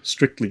Islam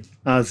strictly,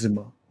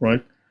 azima,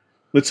 right?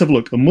 Let's have a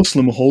look. A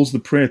Muslim holds the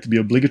prayer to be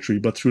obligatory,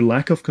 but through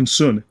lack of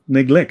concern,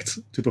 neglects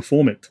to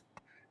perform it,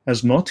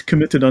 has not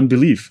committed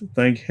unbelief,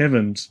 thank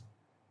heavens.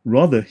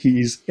 Rather,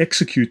 he is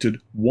executed,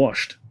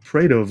 washed,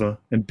 prayed over,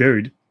 and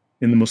buried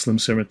in the Muslim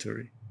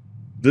cemetery.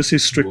 This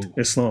is strict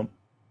Islam.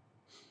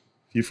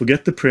 If you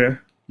forget the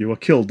prayer, you are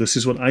killed. This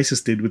is what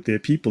ISIS did with their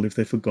people if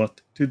they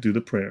forgot to do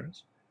the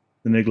prayers.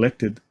 They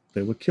neglected,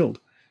 they were killed.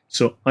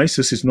 So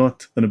ISIS is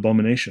not an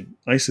abomination.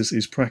 ISIS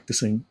is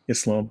practicing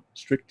Islam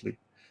strictly.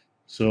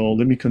 So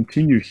let me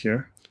continue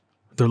here.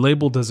 They're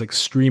labeled as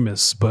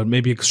extremists, but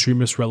maybe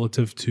extremists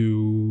relative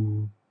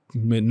to,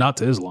 not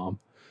to Islam,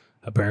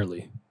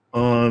 apparently.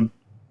 Yeah.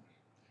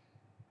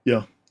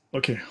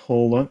 Okay,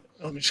 hold on.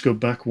 Let me just go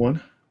back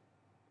one.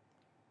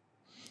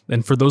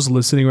 And for those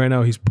listening right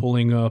now, he's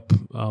pulling up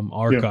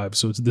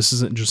archives. Yeah. So this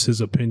isn't just his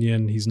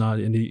opinion. He's not.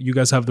 And you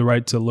guys have the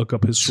right to look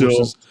up his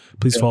sources.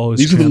 Please follow his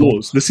These channel. Are the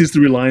laws. This is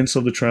the Reliance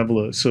of the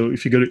Traveler. So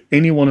if you go to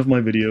any one of my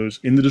videos,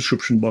 in the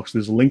description box,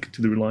 there's a link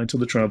to the Reliance of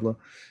the Traveler.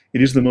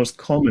 It is the most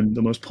common,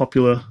 the most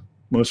popular,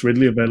 most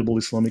readily available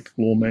Islamic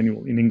law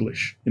manual in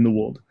English in the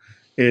world.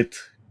 It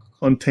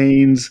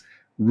contains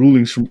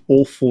rulings from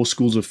all four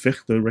schools of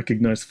fiqh, the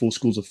recognized four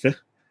schools of fiqh.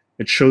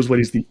 It shows what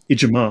is the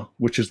ijma,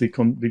 which is the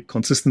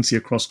consistency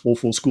across all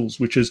four schools,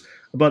 which is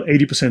about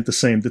 80% the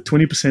same. The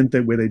 20%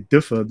 that where they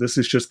differ, this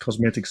is just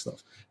cosmetic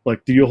stuff.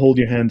 Like, do you hold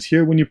your hands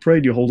here when you pray?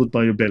 Do you hold it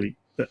by your belly?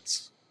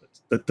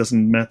 That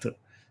doesn't matter.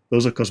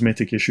 Those are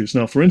cosmetic issues.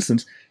 Now, for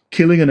instance,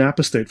 killing an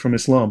apostate from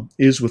Islam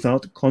is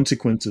without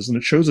consequences. And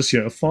it shows us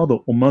here a father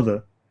or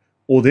mother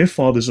or their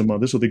fathers or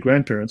mothers or their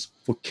grandparents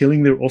for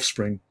killing their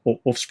offspring or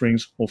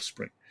offspring's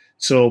offspring.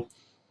 So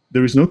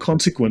there is no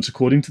consequence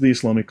according to the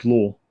Islamic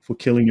law for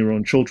killing your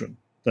own children.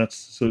 And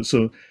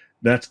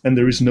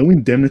there is no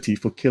indemnity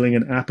for killing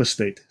an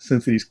apostate,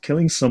 since it is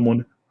killing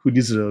someone who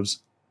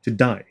deserves to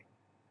die.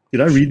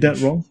 Did I read that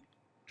wrong,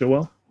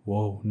 Joel?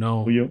 Whoa,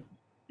 no. You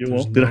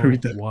well? Did I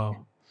read that?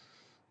 Wow.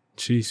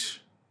 Jeez.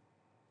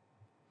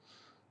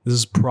 This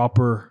is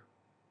proper.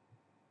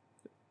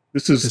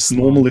 This is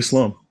normal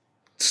Islam.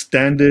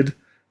 Standard,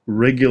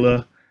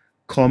 regular,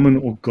 common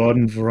or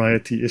garden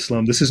variety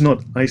Islam. This is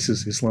not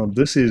ISIS Islam.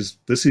 This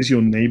is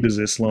your neighbor's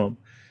Islam.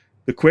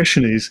 The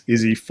question is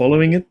he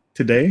following it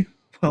today?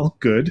 Well,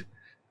 good.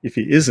 If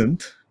he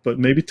isn't, but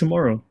maybe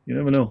tomorrow. You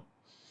never know.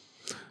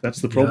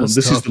 That's the problem.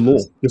 This is the law.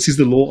 This is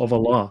the law of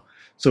Allah.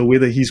 So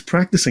whether he's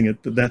practicing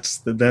it,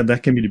 that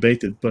can be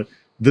debated. But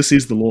this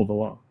is the law of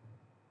Allah.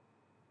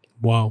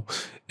 Wow.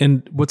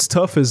 And what's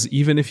tough is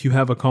even if you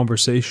have a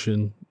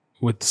conversation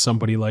with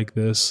somebody like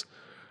this,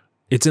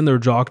 it's in their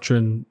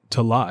doctrine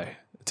to lie.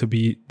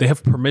 They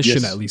have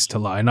permission at least to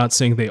lie. I'm not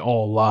saying they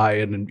all lie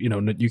and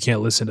you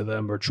can't listen to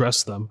them or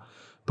trust them,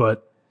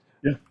 but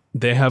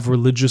they have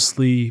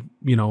religiously,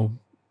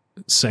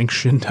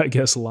 sanctioned, I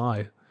guess,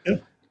 lie. Yeah.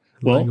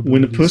 Well,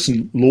 when a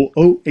person, law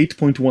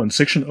 8.1,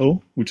 section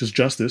O, which is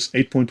justice,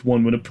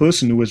 8.1, when a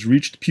person who has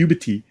reached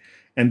puberty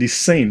and is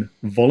sane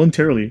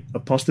voluntarily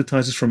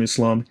apostatizes from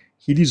Islam,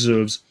 he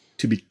deserves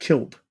to be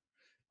killed.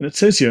 And it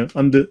says here,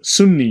 under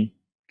Sunni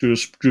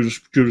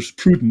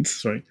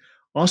jurisprudence,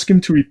 ask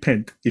him to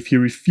repent. If he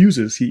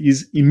refuses, he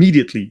is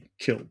immediately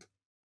killed.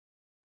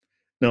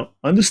 Now,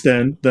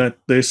 understand that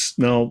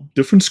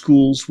different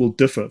schools will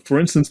differ. For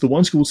instance, the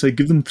one school will say,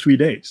 give them 3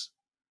 days.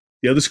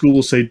 The other school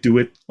will say, do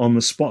it on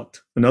the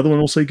spot. Another one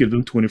will say, give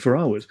them 24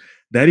 hours.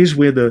 That is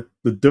where the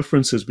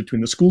differences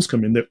between the schools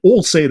come in. They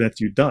all say that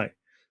you die.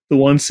 The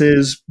one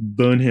says,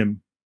 burn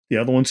him. The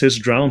other one says,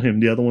 drown him.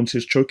 The other one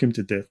says, choke him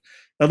to death.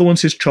 The other one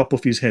says, chop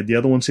off his head. The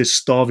other one says,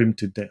 starve him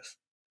to death.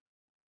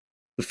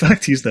 The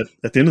fact is that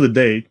at the end of the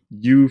day,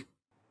 you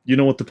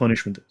know what the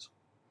punishment is.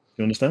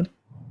 You understand?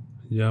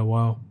 Yeah,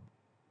 wow.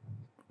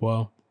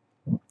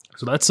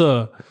 So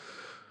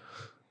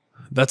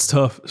that's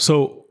tough.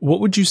 So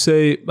what would you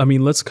say? I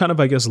mean, let's kind of,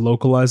 I guess,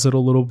 localize it a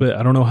little bit.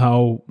 I don't know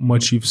how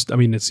much I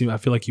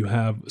feel like you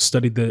have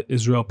studied the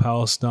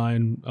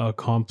Israel-Palestine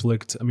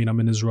conflict. I mean, I'm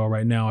in Israel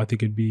right now. I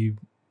think it'd be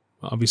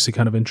obviously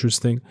kind of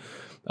interesting.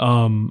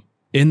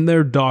 In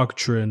their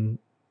doctrine,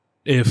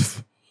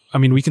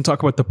 we can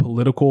talk about the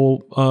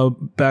political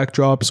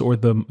backdrops or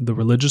the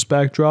religious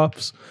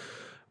backdrops,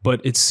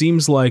 but it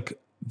seems like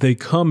they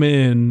come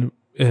in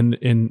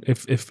and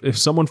if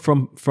someone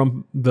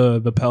from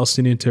the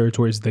Palestinian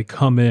territories, they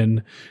come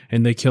in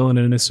and they kill an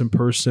innocent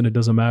person, it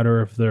doesn't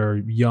matter if they're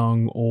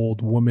young,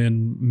 old,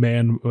 woman,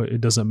 man,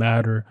 it doesn't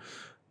matter.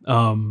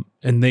 And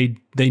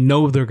they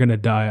know they're going to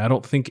die. I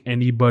don't think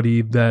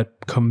anybody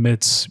that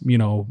commits,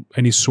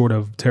 any sort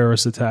of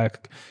terrorist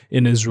attack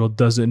in Israel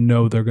doesn't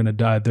know they're going to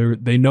die.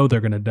 They know they're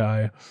going to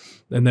die.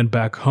 And then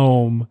back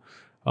home,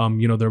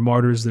 they're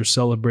martyrs, they're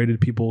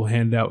celebrated, people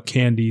hand out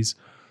candies.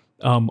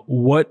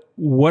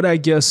 What I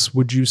guess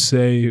would you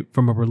say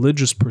from a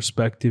religious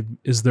perspective,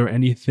 is there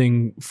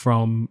anything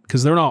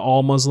because they're not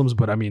all Muslims,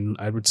 but I mean,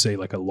 I would say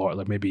like a lot,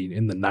 like maybe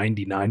in the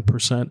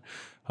 99%,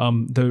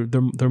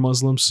 they're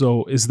Muslims.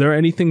 So is there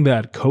anything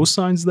that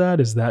cosigns that?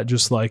 Is that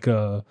just like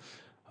where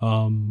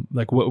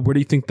do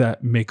you think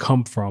that may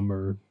come from?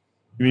 Or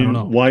you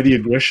mean why the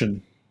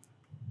aggression?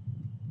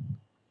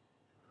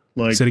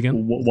 Like, say it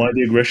again? Why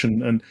the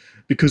aggression? And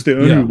because they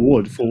earn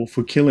reward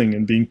for killing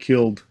and being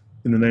killed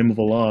in the name of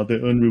Allah, they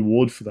earn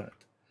reward for that.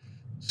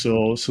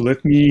 So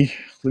let me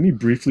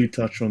briefly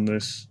touch on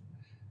this.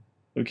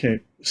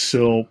 Okay,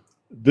 so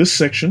this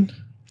section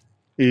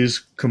is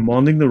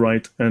commanding the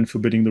right and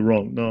forbidding the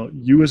wrong. Now,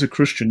 you as a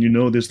Christian,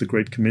 there's the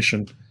Great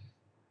Commission.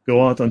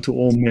 Go out unto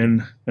all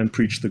men and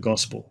preach the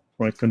gospel,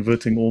 right?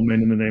 Converting all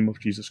men in the name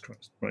of Jesus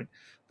Christ, right?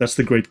 That's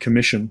the Great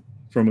Commission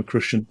from a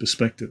Christian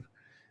perspective.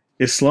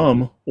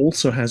 Islam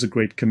also has a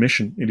Great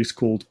Commission. It is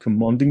called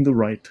commanding the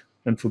right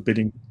and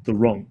forbidding the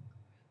wrong.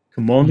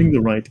 Commanding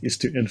the right is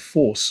to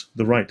enforce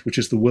the right, which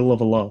is the will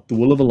of Allah. The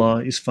will of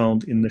Allah is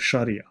found in the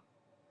Sharia.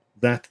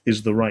 That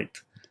is the right.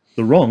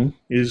 The wrong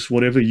is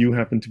whatever you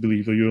happen to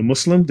believe. Are you a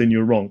Muslim? Then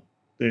you're wrong.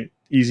 They're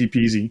easy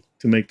peasy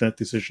to make that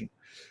decision.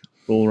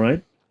 All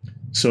right?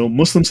 So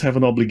Muslims have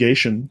an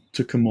obligation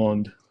to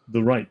command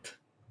the right.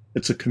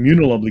 It's a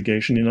communal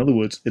obligation. In other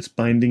words, it's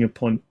binding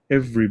upon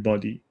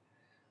everybody,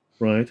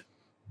 right?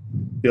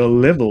 There are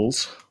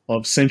levels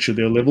of censure.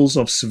 There are levels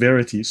of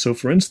severity. So,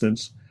 for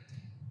instance,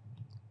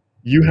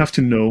 you have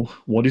to know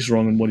what is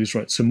wrong and what is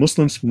right. So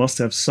Muslims must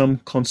have some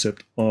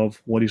concept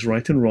of what is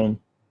right and wrong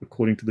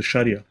according to the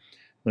Sharia.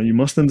 Now you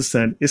must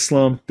understand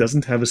Islam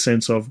doesn't have a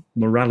sense of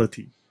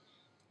morality.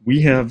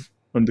 We have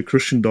under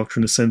Christian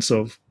doctrine a sense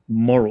of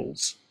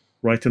morals,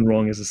 right and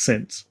wrong as a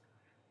sense,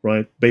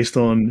 right? Based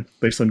on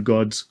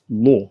God's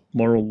law,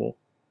 moral law.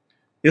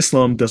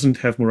 Islam doesn't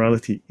have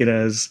morality. It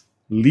has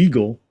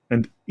legal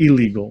and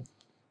illegal.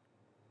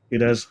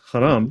 It has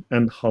haram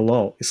and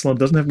halal. Islam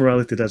doesn't have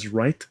morality. It has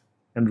right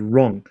and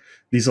wrong.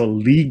 These are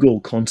legal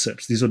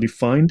concepts. These are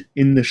defined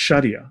in the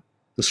Sharia,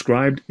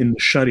 described in the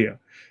Sharia.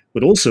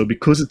 But also,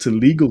 because it's a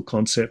legal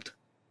concept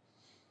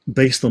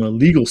based on a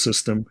legal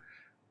system,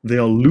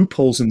 there are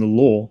loopholes in the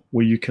law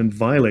where you can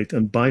violate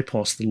and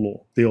bypass the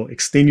law. There are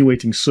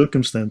extenuating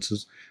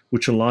circumstances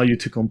which allow you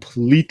to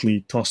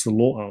completely toss the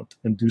law out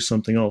and do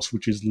something else,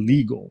 which is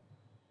legal.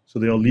 So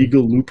there are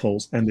legal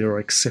loopholes and there are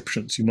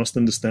exceptions. You must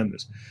understand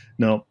this.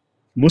 Now,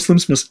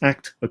 Muslims must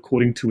act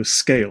according to a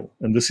scale,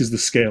 and this is the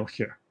scale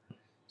here.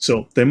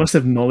 So they must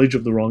have knowledge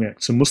of the wrong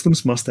act. So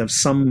Muslims must have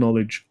some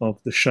knowledge of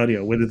the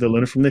Sharia, whether they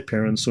learn it from their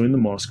parents or in the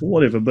mosque or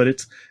whatever, but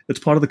it's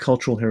part of the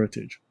cultural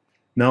heritage.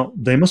 Now,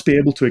 they must be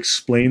able to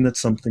explain that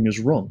something is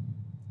wrong.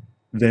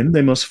 Then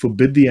they must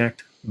forbid the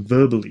act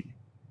verbally.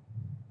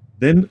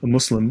 Then a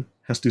Muslim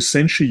has to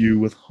censure you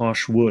with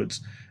harsh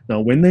words. Now,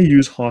 when they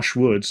use harsh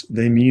words,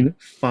 they mean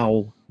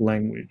foul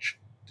language,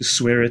 to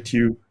swear at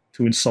you,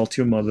 to insult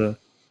your mother,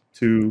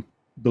 to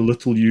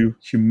belittle you,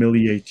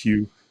 humiliate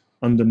you,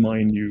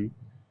 undermine you,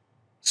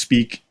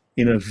 speak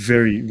in a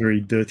very, very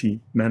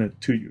dirty manner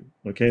to you.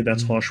 Okay,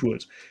 that's harsh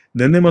words.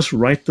 Then they must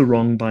right the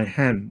wrong by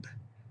hand.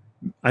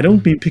 I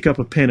don't mean pick up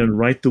a pen and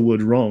write the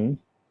word wrong.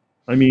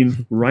 I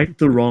mean write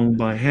the wrong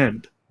by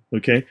hand.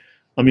 Okay,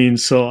 I mean,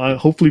 so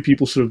hopefully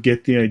people sort of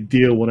get the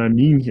idea what I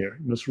mean here.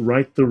 You must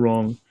write the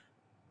wrong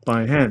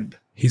by hand.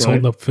 He's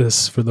holding up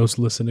fists for those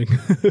listening.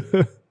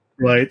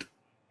 Right.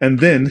 And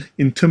then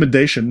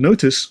intimidation.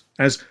 Notice,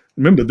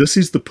 remember, this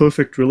is the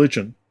perfect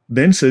religion.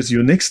 Then says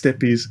your next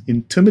step is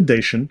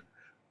intimidation,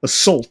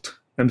 assault,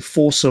 and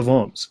force of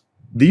arms.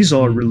 These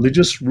are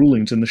religious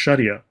rulings in the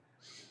Sharia.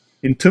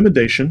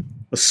 Intimidation,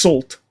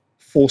 assault,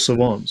 force of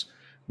arms.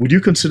 Would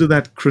you consider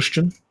that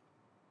Christian?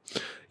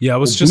 Yeah, I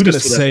was just going to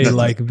say,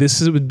 like,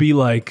 this is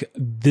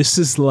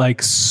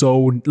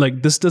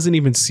doesn't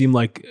even seem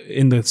like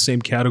in the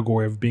same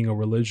category of being a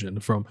religion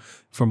from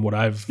what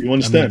I've... You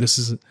understand?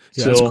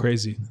 It's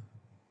crazy.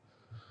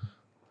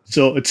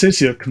 So it says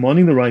here,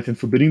 commanding the right and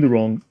forbidding the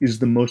wrong is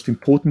the most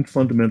important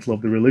fundamental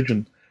of the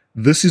religion.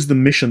 This is the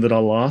mission that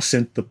Allah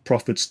sent the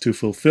prophets to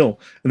fulfill.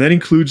 And that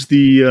includes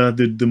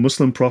the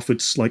Muslim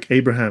prophets like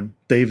Abraham,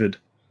 David,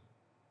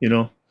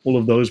 all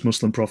of those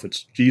Muslim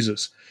prophets,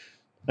 Jesus.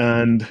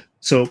 And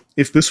so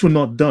if this were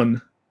not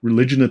done,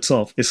 religion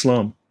itself,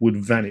 Islam, would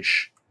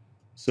vanish.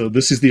 So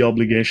this is the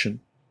obligation,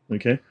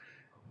 okay?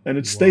 And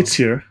it states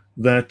here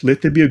that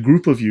let there be a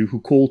group of you who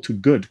call to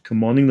good,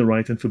 commanding the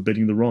right and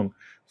forbidding the wrong.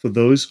 For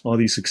those are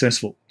the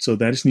successful. So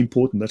that is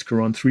important. That's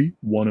Quran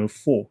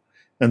 3:104.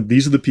 And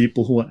these are the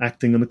people who are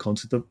acting on the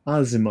concept of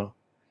azima,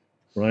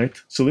 right?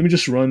 So let me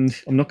just run.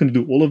 I'm not going to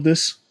do all of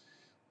this.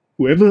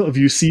 Whoever of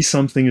you sees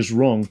something is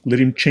wrong, let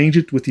him change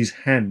it with his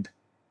hand.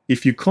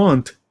 If you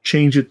can't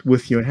change it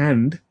with your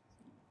hand,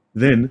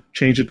 then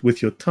change it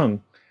with your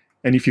tongue.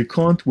 And if you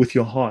can't, with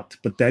your heart.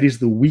 But that is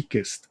the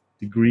weakest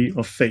degree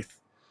of faith.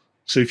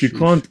 So if you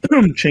can't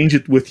change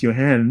it with your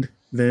hand,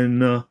 then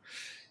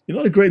you're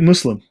not a great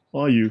Muslim,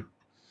 are you?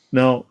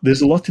 Now,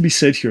 there's a lot to be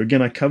said here.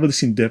 Again, I cover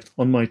this in depth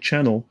on my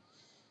channel.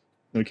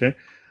 Okay,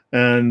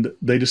 and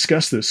they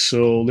discuss this.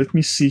 So let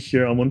me see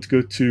here. I want to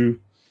go to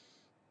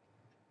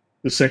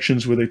the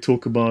sections where they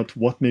talk about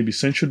what may be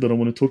censored, but I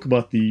want to talk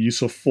about the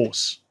use of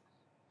force.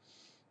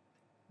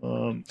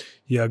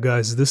 Yeah,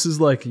 guys, this is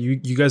like you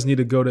guys need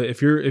to go to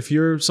if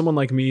you're someone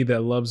like me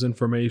that loves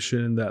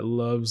information, that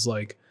loves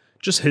like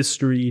just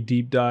history,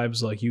 deep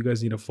dives, like you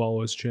guys need to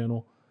follow his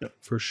channel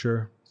for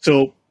sure.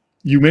 So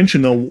you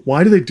mentioned now,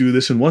 why do they do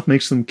this and what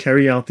makes them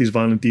carry out these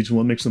violent deeds and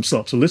what makes them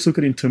stop? So let's look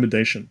at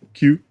intimidation,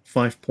 Q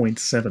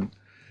 5.7.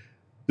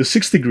 The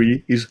sixth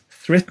degree is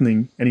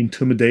threatening and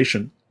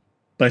intimidation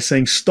by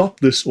saying, stop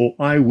this or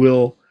I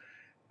will.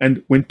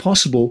 And when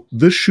possible,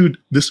 this should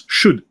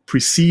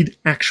precede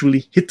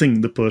actually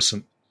hitting the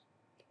person.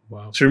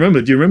 Wow. So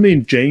do you remember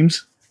in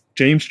James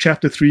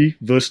chapter 3,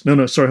 verse, hang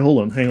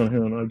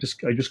on. I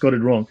just got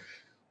it wrong.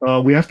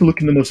 We have to look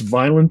in the most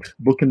violent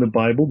book in the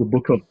Bible, the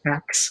book of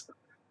Acts,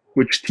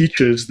 which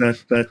teaches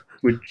that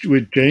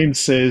which James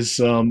says,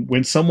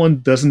 when someone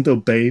doesn't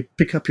obey,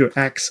 pick up your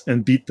axe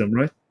and beat them,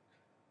 right?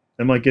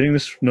 Am I getting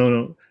this?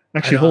 No.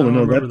 Actually, hold on.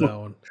 No, that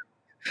one.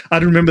 I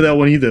don't remember that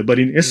one either. But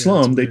in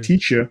Islam, they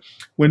teach you,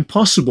 when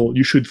possible,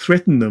 you should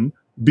threaten them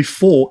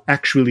before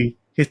actually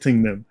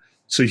hitting them.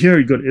 So here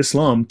you got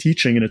Islam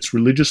teaching in its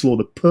religious law,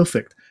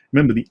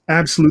 the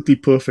absolutely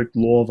perfect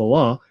law of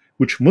Allah,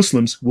 which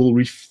Muslims will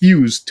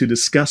refuse to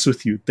discuss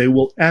with you. They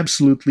will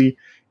absolutely...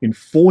 In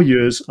 4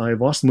 years,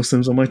 I've asked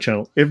Muslims on my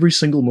channel, every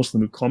single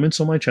Muslim who comments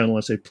on my channel,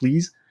 I say,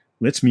 please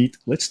let's meet,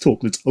 let's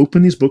talk, let's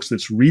open these books,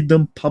 let's read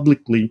them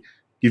publicly.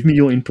 Give me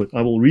your input.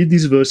 I will read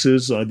these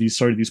verses,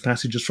 these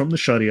passages from the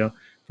Sharia,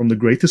 from the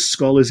greatest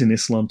scholars in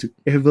Islam to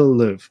ever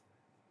live,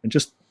 and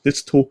just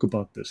let's talk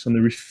about this. And they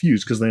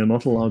refuse because they are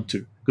not allowed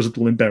to, because it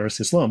will embarrass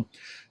Islam.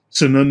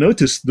 So now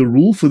notice the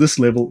rule for this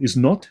level is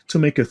not to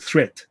make a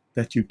threat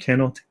that you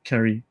cannot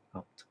carry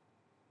out.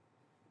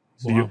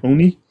 So you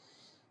only,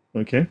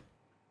 okay?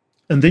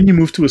 And then you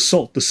move to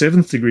assault. The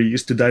 7th degree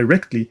is to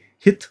directly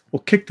hit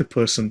or kick the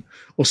person,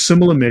 or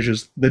similar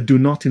measures that do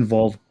not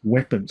involve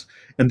weapons.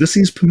 And this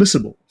is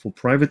permissible for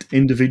private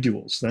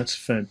individuals. That's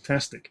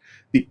fantastic.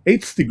 The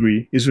 8th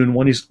degree is when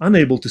one is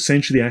unable to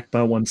essentially act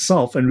by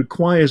oneself and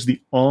requires the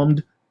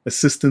armed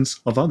assistance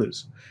of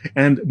others.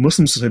 And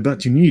Muslims say,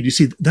 but you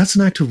see, that's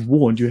an act of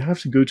war, and you have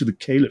to go to the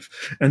caliph.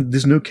 And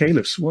there's no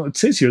caliphs. Well, it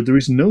says here there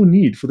is no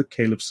need for the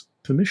caliph's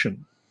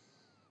permission.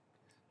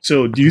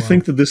 So do you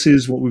think that this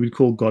is what we would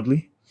call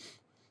godly?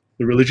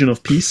 The religion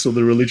of peace, or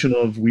the religion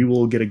of we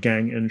will get a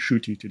gang and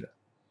shoot you to death?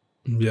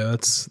 Yeah,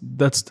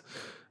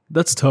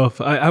 that's tough.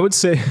 I would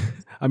say,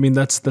 I mean,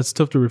 that's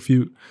tough to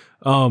refute.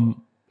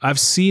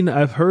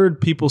 I've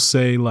heard people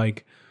say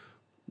like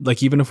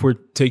even if we're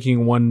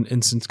taking one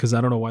instance, because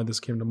I don't know why this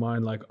came to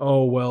mind, like,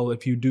 oh, well,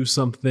 if you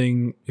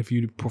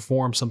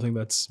perform something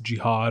that's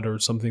jihad or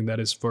something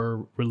that is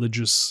for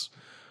religious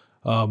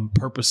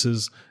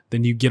purposes,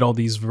 then you get all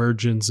these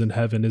virgins in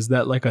heaven. Is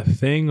that like a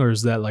thing, or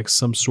is that like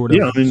some sort of...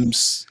 Yeah, I mean,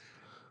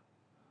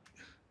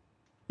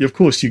 of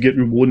course you get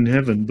reward in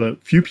heaven,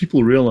 but few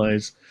people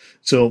realize.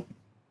 So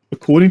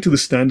according to the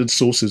standard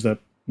sources that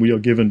we are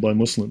given by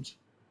Muslims,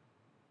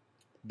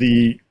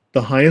 the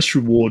highest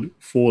reward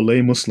for a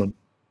lay Muslim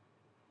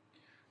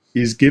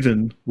is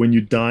given when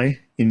you die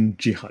in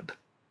jihad,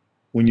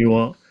 when you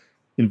are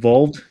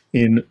involved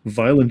in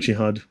violent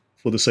jihad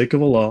for the sake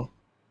of Allah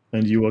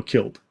and you are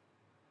killed,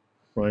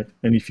 right?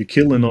 And if you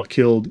kill and not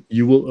killed,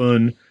 you will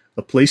earn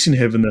a place in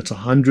heaven that's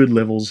 100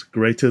 levels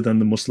greater than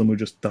the Muslim who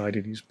just died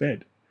in his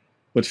bed.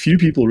 But few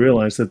people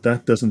realize that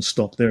that doesn't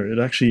stop there.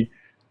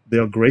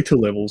 There are greater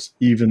levels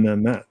even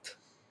than that.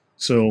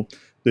 So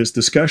there's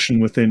discussion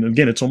within,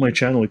 again, it's on my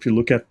channel. If you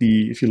look at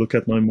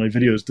my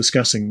videos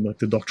discussing like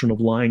the doctrine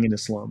of lying in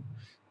Islam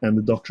and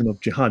the doctrine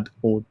of jihad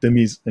or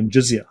demis and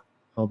jizya,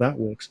 how that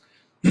works,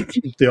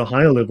 there are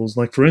higher levels.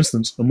 Like for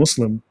instance, a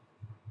Muslim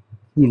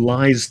who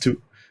lies to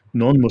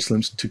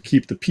non-Muslims to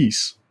keep the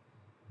peace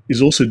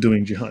is also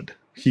doing jihad.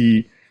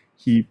 He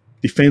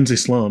defends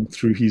Islam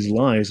through his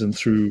lies and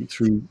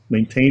through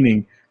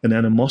maintaining an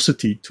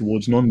animosity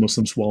towards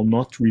non-Muslims while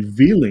not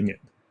revealing it.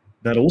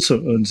 That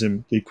also earns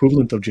him the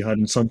equivalent of jihad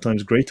and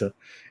sometimes greater.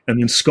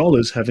 And then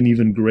scholars have an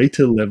even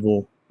greater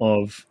level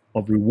of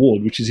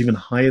reward, which is even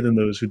higher than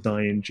those who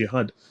die in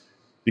jihad,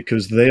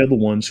 because they are the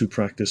ones who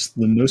practice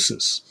the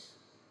gnosis.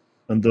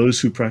 And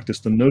those who practice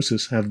the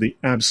gnosis have the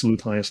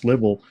absolute highest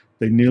level.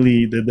 They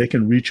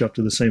can reach up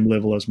to the same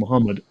level as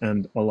Muhammad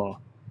and Allah.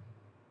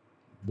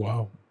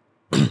 Wow.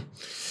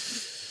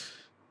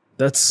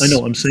 I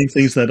know I'm saying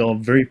things that are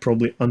very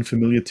probably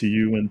unfamiliar to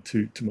you and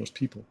to most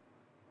people.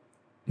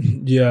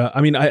 Yeah,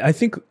 I mean, I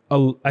think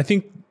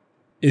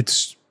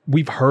it's,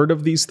 we've heard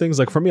of these things.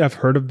 Like for me, I've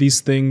heard of these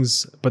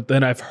things, but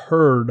then I've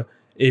heard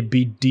it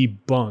be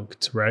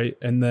debunked, right?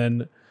 And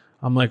then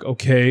I'm like,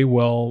 okay,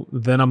 well,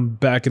 then I'm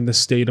back in the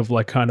state of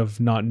like kind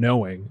of not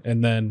knowing.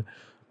 And then,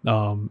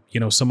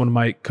 someone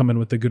might come in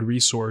with a good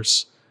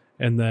resource,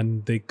 and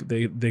then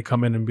they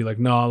come in and be like,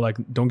 no, like,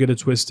 don't get it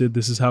twisted.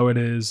 This is how it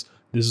is.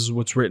 This is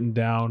what's written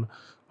down.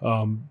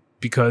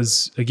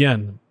 Because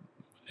again,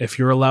 if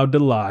you're allowed to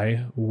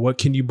lie, what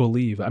can you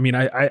believe? I mean,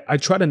 I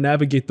try to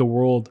navigate the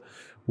world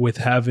with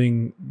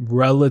having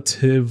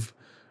relative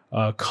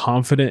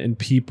confident in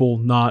people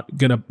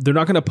they're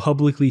not gonna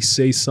publicly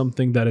say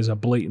something that is a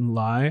blatant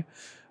lie.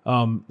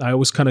 I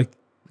always kind of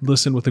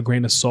listen with a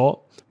grain of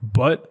salt,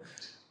 but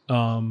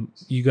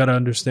you got to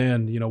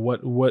understand,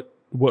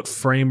 what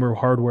frame or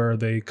hardware are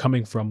they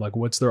coming from? Like,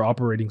 what's their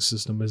operating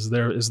system? Is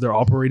their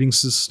operating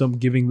system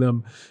giving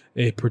them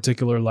a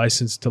particular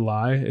license to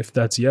lie? If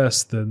that's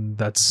yes, then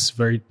that's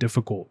very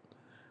difficult.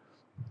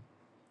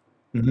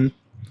 Mm-hmm.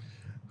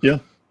 Yeah.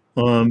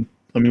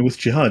 I mean, with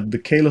jihad, the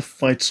caliph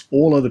fights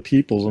all other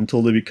peoples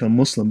until they become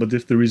Muslim. But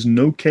if there is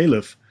no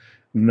caliph,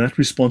 then that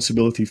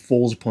responsibility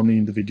falls upon the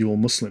individual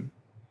Muslim.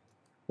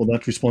 Or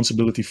that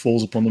responsibility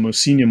falls upon the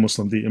most senior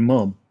Muslim, the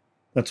imam.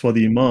 That's why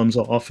the imams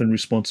are often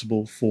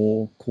responsible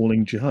for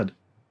calling jihad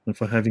and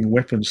for having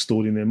weapons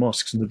stored in their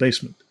mosques in the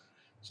basement.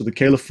 So the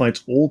caliph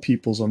fights all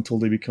peoples until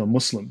they become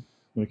Muslim.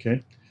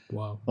 Okay?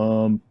 Wow.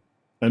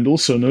 And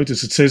also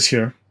notice it says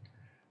here,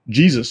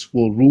 Jesus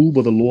will rule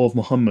by the law of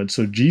Muhammad.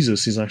 So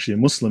Jesus is actually a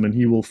Muslim, and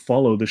he will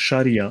follow the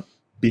Sharia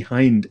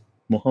behind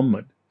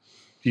Muhammad.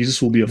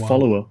 Jesus will be a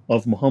follower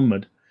of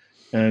Muhammad.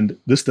 And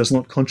this does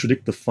not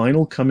contradict the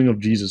final coming of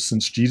Jesus,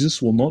 since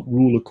Jesus will not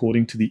rule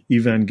according to the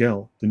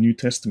Evangel, the New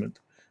Testament,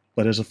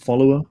 but as a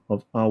follower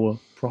of our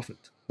prophet.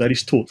 That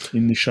is taught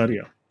in the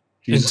Sharia.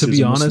 Jesus, and to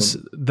be honest,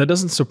 that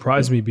doesn't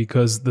surprise me,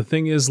 because the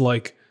thing is,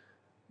 like,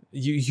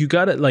 you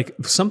got it. Like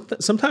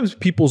sometimes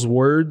people's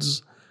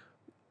words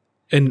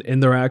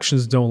and their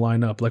actions don't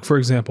line up. Like, for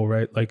example,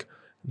 right? Like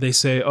they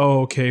say,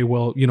 oh, okay,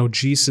 well,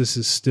 Jesus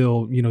is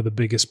still, the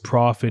biggest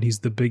prophet. He's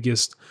the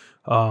biggest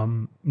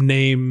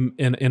name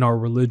in our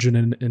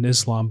religion in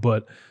Islam,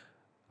 but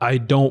I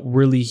don't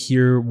really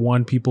hear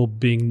people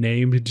being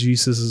named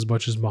Jesus as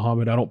much as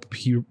Muhammad. I don't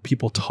hear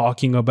people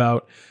talking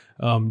about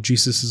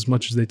Jesus as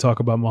much as they talk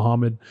about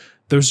Muhammad.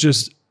 There's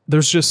just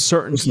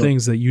certain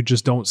things that you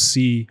just don't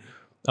see,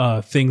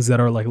 things that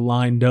are like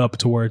lined up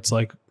to where it's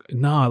like,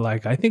 nah,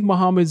 like I think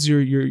Muhammad's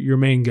your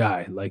main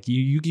guy. Like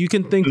you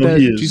can think that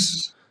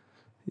Jesus,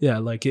 yeah,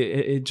 like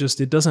it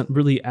doesn't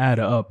really add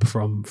up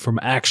from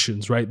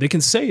actions, right? They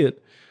can say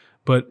it,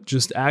 but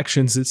just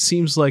actions. It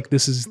seems like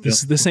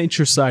this ain't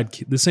your side.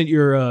 This ain't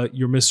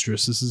your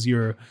mistress. This is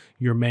your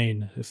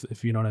main,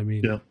 if you know what I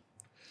mean. Yeah.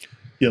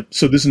 Yeah.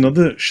 So there's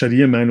another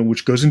Sharia manual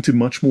which goes into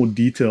much more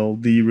detail.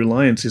 The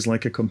Reliance is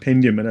like a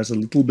compendium. It has a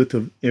little bit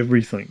of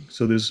everything.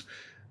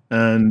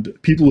 And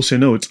people will say,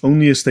 no, it's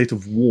only a state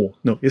of war.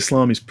 No,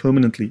 Islam is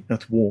permanently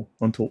at war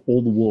until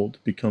all the world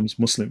becomes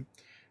Muslim.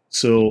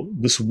 So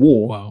this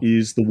war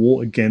is the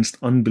war against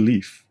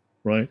unbelief,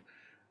 right?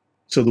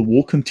 So the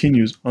war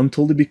continues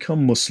until they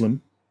become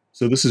Muslim.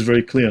 So this is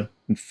very clear.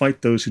 And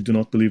fight those who do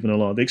not believe in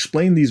Allah. They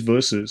explain these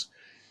verses.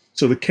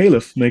 So the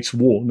caliph makes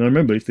war. Now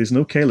remember, if there's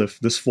no caliph,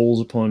 this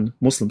falls upon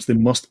Muslims. There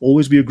must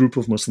always be a group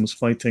of Muslims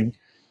fighting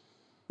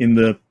in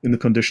the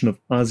condition of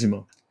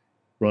azima,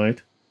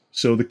 right?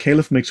 So the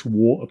caliph makes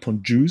war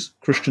upon Jews,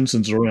 Christians,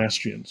 and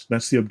Zoroastrians.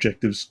 That's the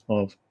objectives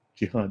of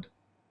jihad.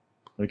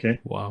 Okay?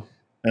 Wow.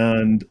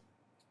 And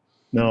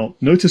now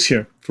notice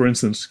here, for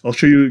instance, I'll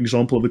show you an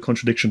example of the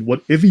contradiction.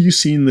 Whatever you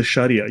see in the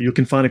Sharia, you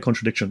can find a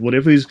contradiction.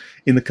 Whatever is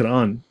in the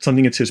Quran,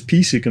 something that says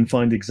peace, you can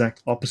find the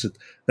exact opposite.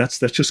 That's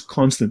just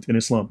constant in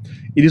Islam.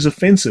 It is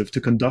offensive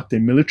to conduct a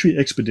military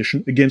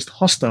expedition against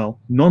hostile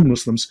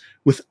non-Muslims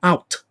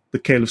without the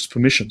caliph's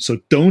permission.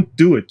 So don't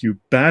do it, you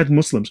bad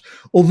Muslims.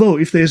 Although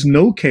if there's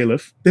no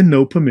caliph, then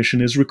no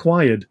permission is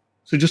required.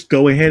 So just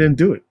go ahead and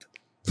do it.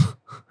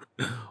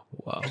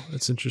 Wow,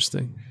 that's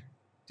interesting.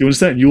 You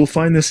understand? You will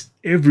find this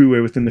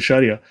everywhere within the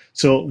Sharia.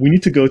 So we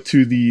need to go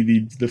to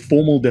the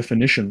formal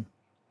definition.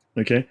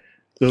 Okay?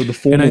 So the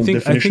formal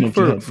definition of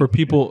jihad. for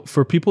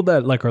people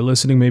that like are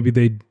listening, maybe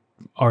they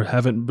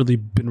haven't really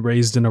been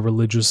raised in a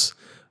religious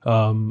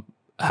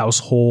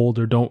household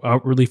or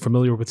aren't really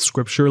familiar with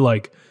scripture,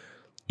 like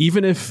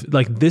even if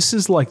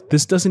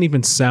this doesn't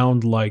even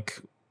sound like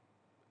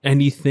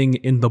anything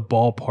in the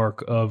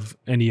ballpark of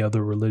any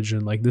other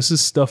religion. Like this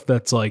is stuff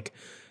that's like,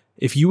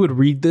 if you would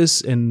read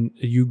this and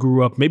you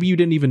grew up, maybe you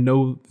didn't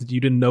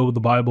know the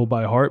Bible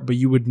by heart, but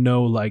you would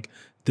know like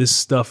this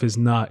stuff is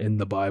not in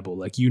the Bible.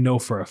 Like,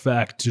 for a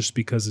fact, just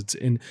because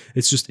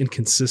it's just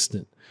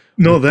inconsistent.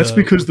 No, that's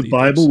because the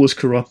Bible was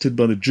corrupted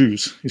by the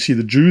Jews. You see,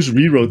 the Jews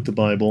rewrote the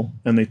Bible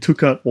and they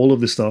took out all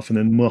of this stuff. And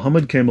then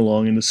Muhammad came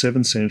along in the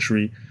 7th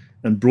century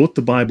and brought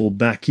the Bible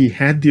back. He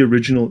had the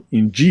original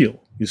Injil,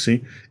 you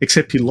see,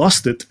 except he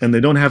lost it and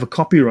they don't have a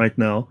copy right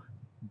now.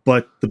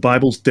 But the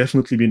Bible's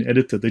definitely been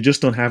edited. They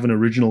just don't have an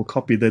original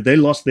copy. They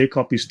lost their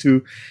copies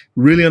too.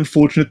 Really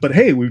unfortunate. But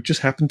hey, we've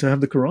just happened to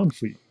have the Quran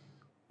for you.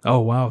 Oh,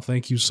 wow.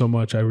 Thank you so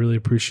much. I really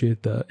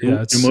appreciate that.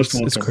 Yeah, it's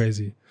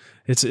crazy.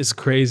 It's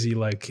crazy.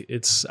 Like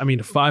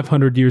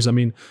 500 years. I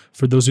mean,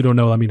 for those who don't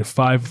know,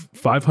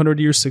 500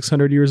 years,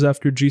 600 years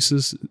after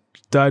Jesus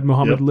died,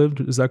 Muhammad lived.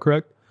 Is that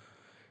correct?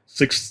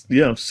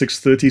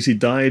 630s he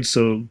died.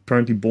 So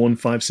apparently born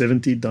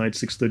 570, died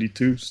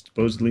 632,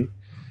 supposedly.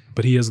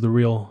 But he has that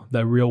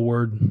real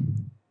word.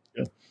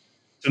 Yeah.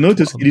 So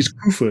notice it is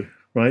kufr,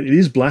 right? It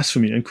is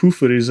blasphemy, and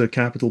kufr is a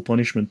capital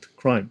punishment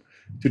crime.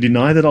 To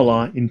deny that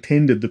Allah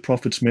intended the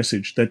Prophet's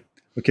message, to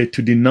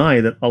deny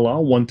that Allah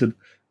wanted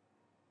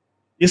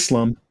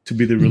Islam to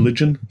be the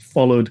religion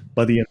followed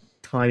by the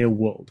entire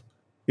world.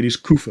 It is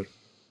kufr,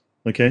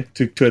 okay?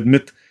 To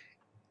admit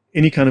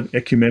any kind of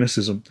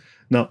ecumenicism.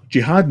 Now,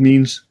 jihad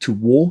means to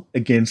war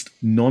against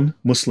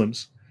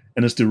non-Muslims,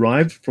 and is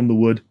derived from the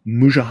word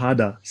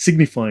mujahada,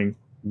 signifying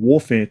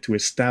warfare to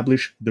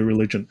establish the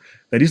religion.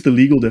 That is the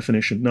legal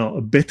definition. Now,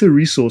 a better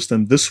resource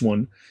than this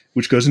one,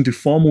 which goes into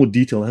far more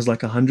detail, has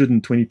like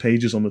 120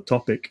 pages on the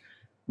topic,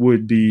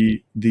 would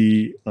be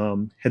the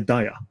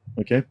Hidayah.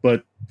 Okay,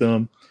 but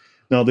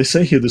now they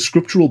say here the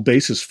scriptural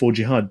basis for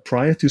jihad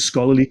prior to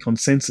scholarly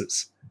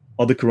consensus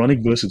are the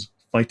Quranic verses.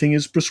 Fighting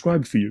is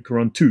prescribed for you.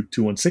 Quran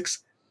 2:216.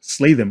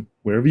 Slay them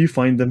wherever you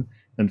find them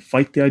and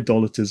fight the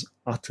idolaters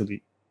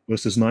utterly.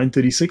 Verses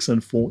 936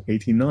 and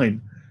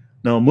 489.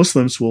 Now,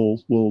 Muslims will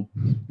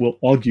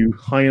argue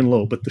high and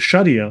low, but the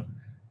Sharia,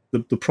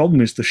 the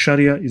problem is the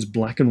Sharia is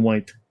black and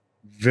white,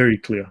 very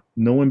clear,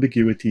 no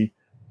ambiguity.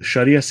 The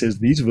Sharia says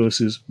these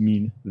verses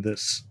mean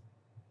this.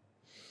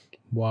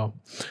 Wow.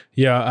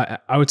 Yeah,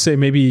 I would say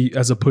maybe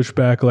as a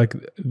pushback, like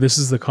this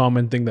is the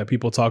common thing that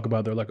people talk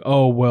about. They're like,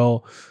 oh,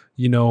 well,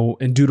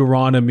 in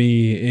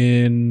Deuteronomy,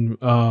 in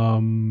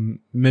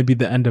maybe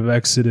the end of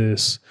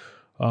Exodus,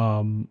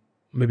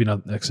 maybe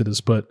not Exodus,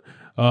 but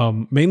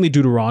mainly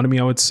Deuteronomy,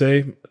 I would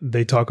say,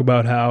 they talk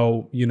about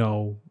how,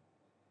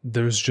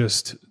 there's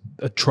just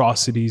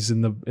atrocities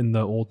in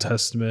the Old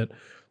Testament.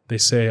 They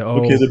say,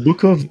 Okay, oh,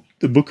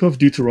 the book of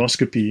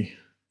Deuteroscopy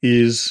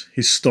is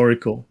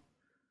historical,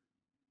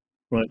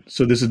 right?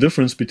 So there's a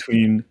difference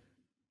between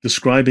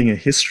describing a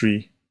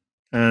history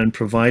and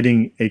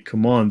providing a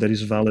command that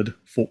is valid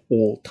for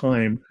all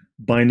time,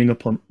 binding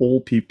upon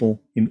all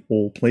people in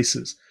all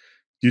places.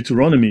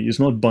 Deuteronomy is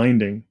not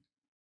binding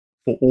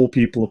for all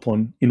people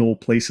upon in all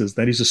places.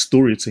 That is a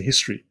story, it's a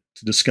history,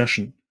 it's a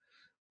discussion,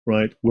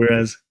 right?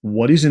 Whereas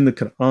what is in the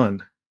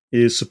Quran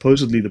is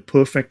supposedly the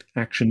perfect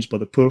actions by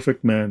the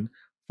perfect man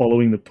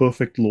following the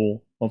perfect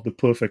law of the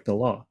perfect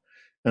Allah.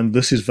 And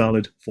this is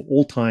valid for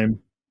all time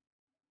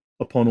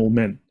upon all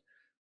men,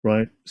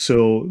 right?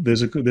 So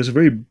there's a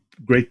very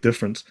great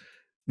difference.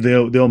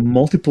 There are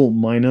multiple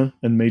minor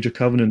and major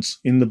covenants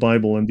in the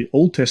Bible, and the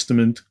Old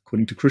Testament,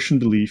 according to Christian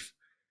belief,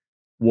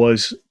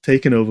 was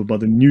taken over by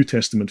the New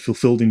Testament,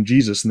 fulfilled in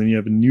Jesus, and then you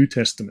have a New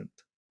Testament.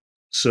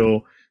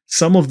 So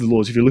some of the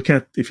laws, if you look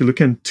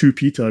at 2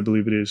 Peter, I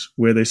believe it is,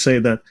 where they say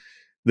that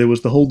there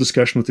was the whole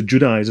discussion with the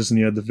Judaizers, and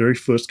you had the very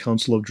first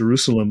Council of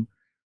Jerusalem,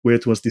 where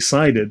it was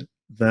decided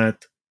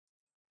that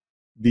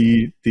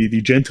the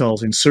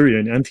Gentiles in Syria,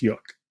 in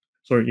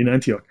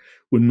Antioch,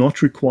 were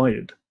not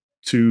required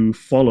to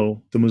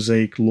follow the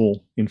Mosaic law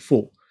in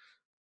full.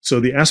 So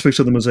the aspects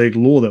of the Mosaic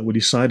law that were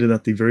decided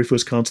at the very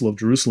first Council of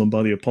Jerusalem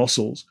by the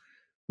apostles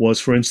was,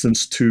 for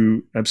instance,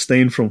 to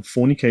abstain from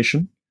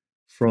fornication,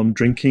 from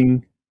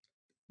drinking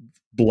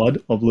blood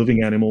of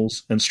living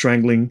animals and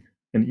strangling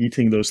and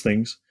eating those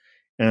things.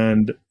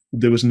 And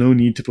there was no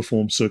need to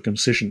perform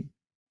circumcision.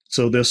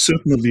 So there are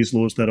certain of these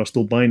laws that are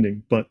still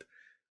binding, but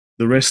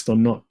the rest are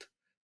not.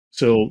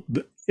 So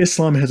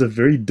Islam has a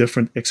very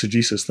different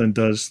exegesis than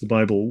does the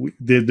Bible.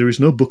 There is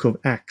no book of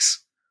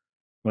Acts,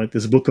 right?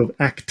 There's a book of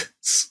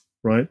Acts,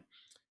 right?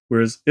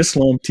 Whereas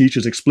Islam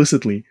teaches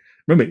explicitly,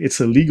 remember, it's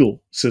a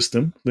legal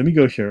system. Let me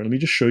go here. Let me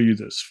just show you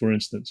this, for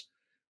instance.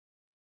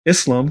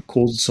 Islam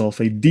calls itself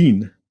a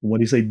deen.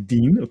 What is a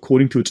deen?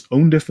 According to its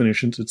own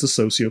definitions, it's a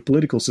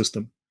socio-political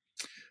system,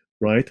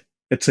 right?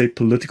 It's a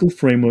political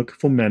framework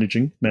for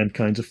managing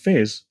mankind's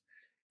affairs.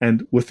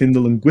 And within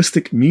the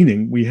linguistic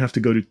meaning, we have to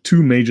go to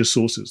 2 major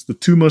sources. The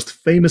 2 most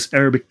famous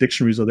Arabic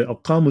dictionaries are the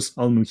Al-Qamus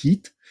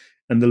al-Muhit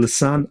and the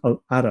Lisan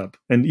al-Arab.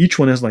 And each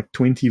one has like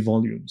 20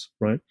 volumes,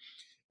 right?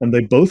 And they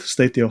both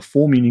state there are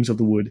 4 meanings of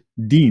the word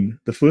deen.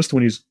 The first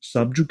one is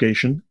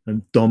subjugation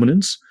and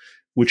dominance,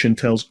 which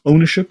entails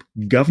ownership,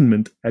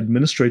 government,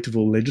 administrative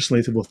or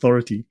legislative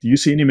authority. Do you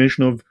see any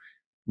mention of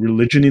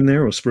religion in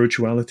there or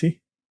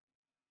spirituality?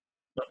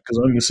 Because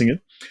I'm missing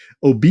it.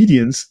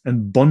 Obedience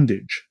and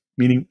bondage,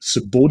 meaning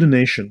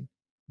subordination,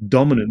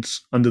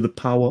 dominance under the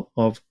power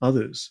of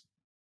others.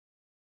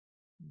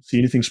 See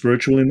anything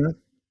spiritual in that?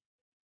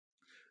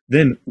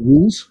 Then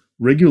rules,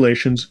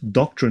 regulations,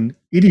 doctrine,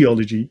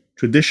 ideology,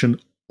 tradition,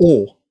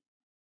 or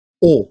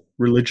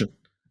religion.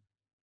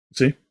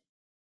 See?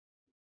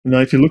 Now,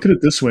 if you look at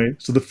it this way,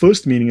 so the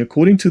first meaning,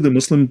 according to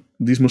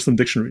these Muslim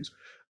dictionaries,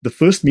 the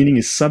first meaning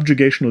is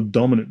subjugation or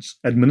dominance,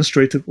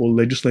 administrative or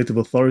legislative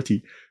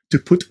authority, to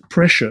put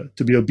pressure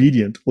to be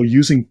obedient, or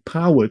using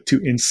power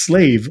to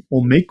enslave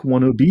or make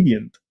one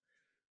obedient,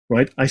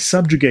 right? I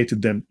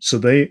subjugated them, so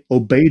they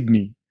obeyed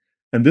me.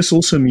 And this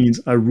also means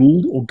I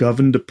ruled or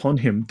governed upon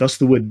him. Thus,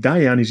 the word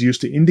dayan is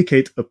used to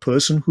indicate a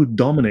person who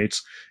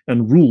dominates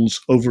and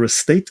rules over a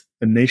state,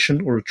 a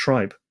nation, or a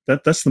tribe.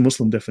 That's the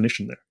Muslim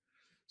definition there.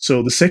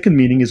 So the second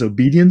meaning is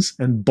obedience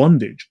and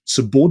bondage,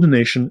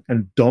 subordination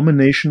and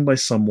domination by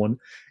someone,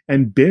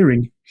 and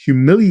bearing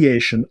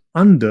humiliation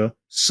under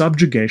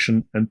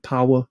subjugation and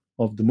power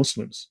of the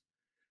Muslims.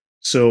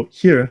 So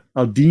here,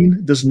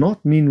 al-Din does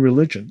not mean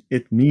religion.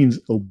 It means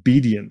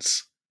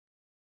obedience.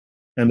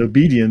 And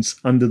obedience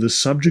under the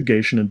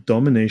subjugation and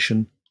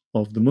domination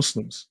of the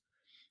Muslims.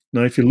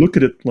 Now, if you look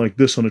at it like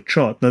this on a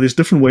chart, now there's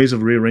different ways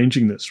of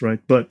rearranging this, right?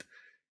 But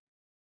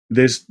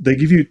they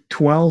give you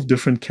 12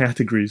 different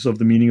categories of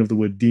the meaning of the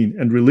word deen,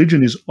 and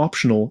religion is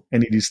optional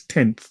and it is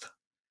 10th.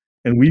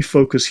 And we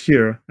focus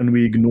here and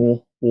we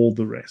ignore all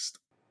the rest.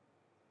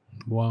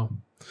 Wow.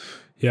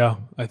 Yeah,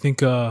 I think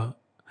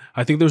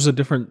there's a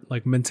different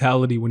like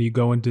mentality when you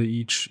go into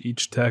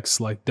each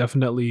text. Like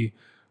definitely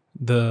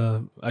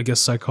the, I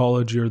guess,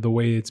 psychology or the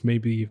way it's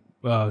maybe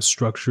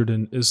structured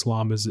in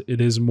Islam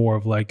is more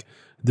of like,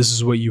 this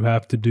is what you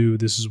have to do,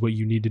 this is what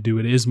you need to do.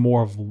 It is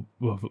more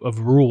of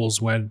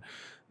rules, when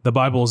the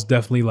Bible is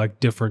definitely like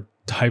different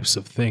types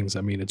of things.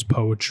 I mean, it's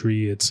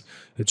poetry, it's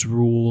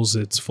rules,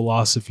 it's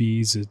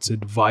philosophies, it's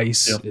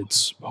advice,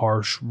 it's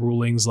harsh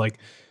rulings. Like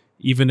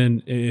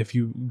even if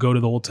you go to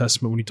the Old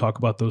Testament, when you talk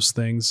about those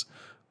things,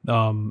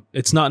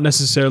 it's not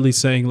necessarily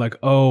saying like,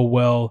 oh,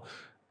 well,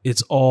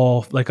 it's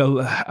all like,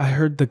 I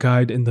heard the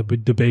guy in the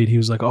debate, he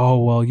was like, oh,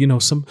 well, you know,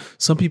 some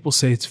people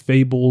say it's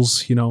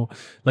fables, you know,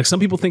 like some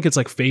people think it's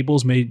like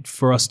fables made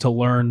for us to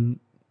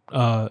learn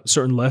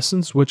certain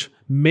lessons, which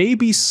may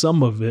be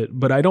some of it,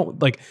 but I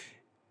don't like,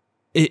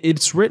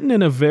 it's written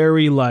in a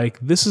very like,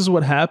 this is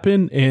what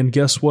happened, and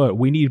guess what,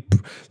 we need,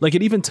 like,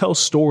 it even tells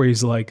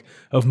stories like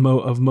of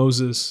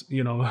Moses.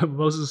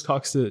 Moses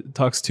talks to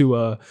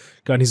God,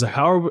 and he's like,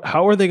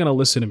 how are they going to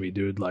listen to me,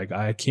 dude? Like,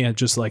 I can't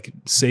just like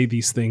say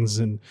these things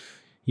and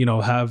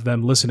have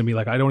them listen to me.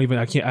 Like, I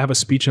have a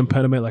speech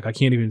impediment. Like, I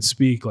can't even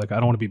speak. Like, I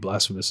don't want to be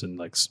blasphemous and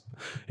like,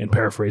 and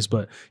paraphrase,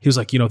 but he was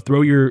like,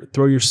 throw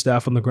your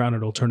staff on the ground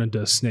and it'll turn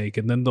into a snake.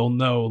 And then they'll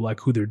know like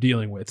who they're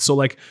dealing with. So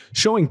like,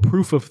 showing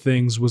proof of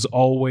things was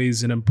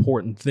always an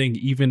important thing,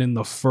 even in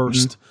the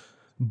first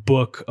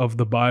book of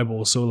the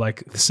Bible. So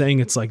like, saying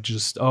it's like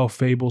just, oh,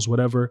 fables,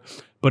 whatever.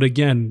 But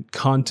again,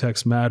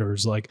 context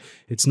matters. Like,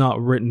 it's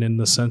not written in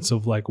the sense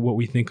of like what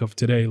we think of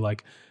today.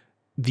 Like,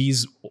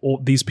 these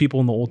people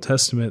in the Old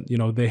Testament,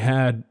 they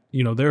had,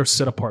 they're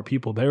set apart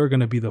people. They were going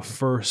to be the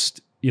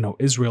first,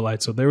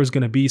 Israelites. So there was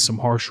going to be some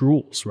harsh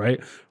rules,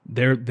 right?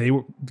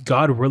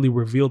 God really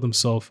revealed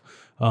himself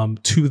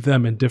to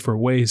them in different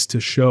ways to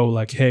show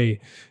like, hey,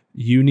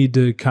 you need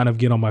to kind of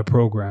get on my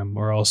program,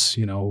 or else,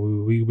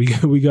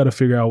 we got to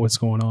figure out what's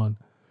going on.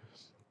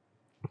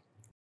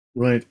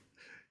 Right.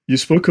 You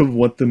spoke of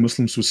what the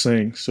Muslims were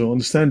saying. So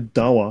understand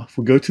dawah. If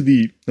we go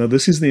to now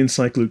this is the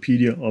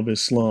Encyclopedia of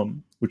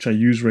Islam, which I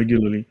use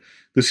regularly.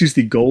 This is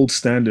the gold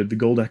standard, the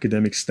gold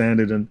academic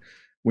standard. And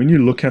when you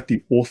look at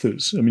the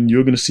authors, I mean,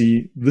 you're going to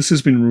see this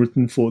is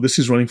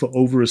running for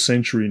over a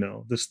century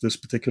now, this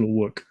particular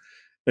work.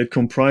 It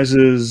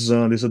comprises,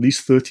 there's at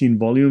least 13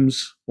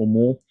 volumes or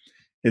more.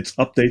 It's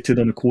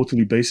updated on a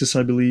quarterly basis,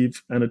 I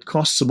believe, and it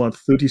costs about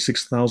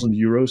 36,000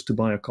 euros to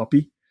buy a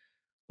copy.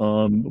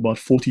 About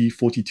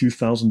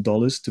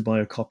 $42,000 to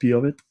buy a copy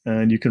of it,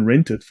 and you can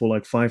rent it for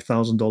like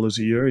 $5,000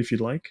 a year if you'd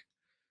like,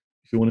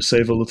 if you want to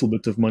save a little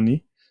bit of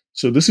money.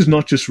 So this is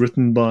not just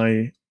written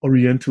by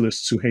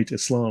Orientalists who hate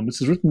Islam.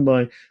 This is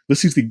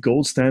the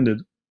gold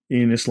standard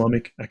in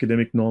Islamic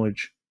academic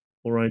knowledge.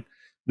 All right,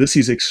 this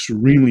is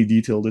extremely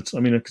detailed. Like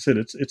I said,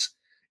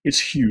 it's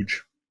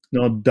huge.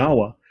 Now,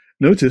 dawah.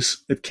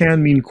 Notice it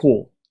can mean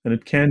call. And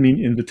it can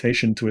mean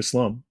invitation to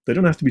Islam. They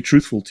don't have to be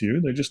truthful to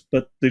you. They just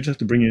have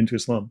to bring you into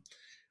Islam.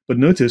 But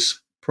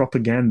notice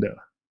propaganda.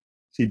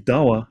 See,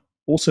 dawah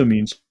also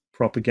means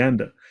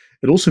propaganda.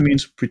 It also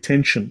means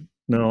pretension.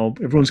 Now,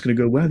 everyone's going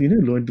to go, well,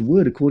 Lloyd, the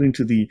word according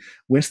to the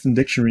Western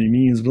dictionary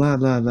means blah,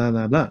 blah, blah,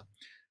 blah, blah.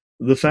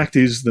 The fact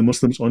is the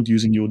Muslims aren't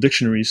using your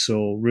dictionary,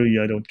 so really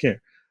I don't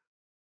care.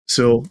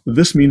 So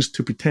this means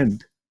to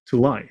pretend, to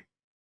lie.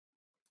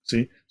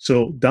 See?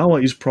 So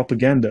dawah is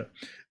propaganda.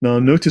 Now,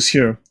 notice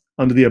here,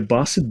 under the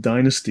Abbasid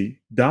dynasty,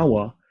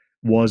 dawah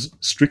was,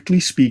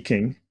 strictly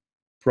speaking,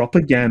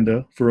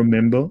 propaganda for a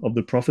member of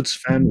the Prophet's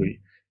family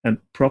and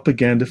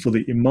propaganda for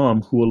the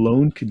Imam, who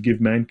alone could give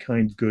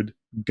mankind good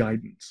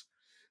guidance.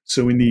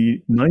 So in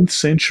the 9th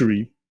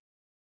century,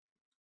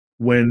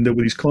 when there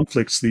were these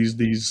conflicts,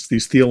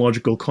 these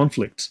theological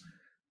conflicts,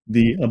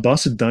 the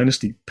Abbasid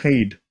dynasty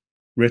paid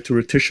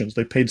rhetoricians,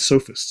 they paid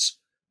sophists,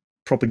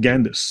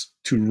 propagandists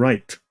to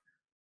write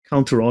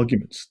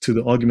counter-arguments to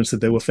the arguments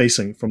that they were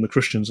facing from the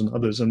Christians and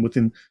others,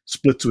 and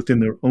splits within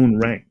their own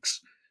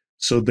ranks.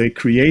 So they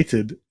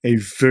created a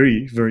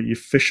very, very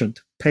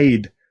efficient,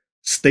 paid,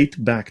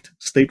 state-backed,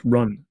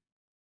 state-run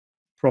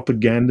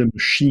propaganda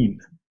machine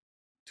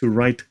to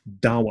write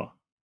dawah,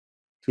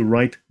 to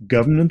write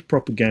government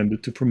propaganda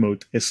to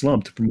promote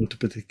Islam, to promote a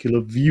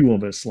particular view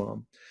of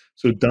Islam.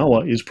 So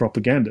dawah is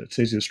propaganda. It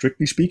says here,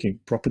 strictly speaking,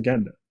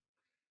 propaganda.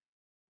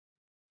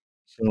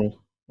 So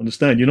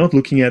understand, you're not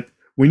looking at,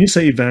 when you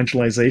say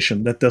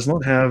evangelization, that does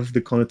not have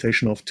the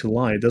connotation of to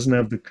lie. It doesn't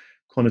have the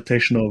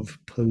connotation of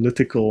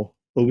political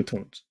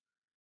overtones.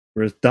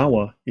 Whereas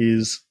dawah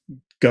is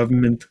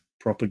government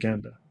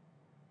propaganda.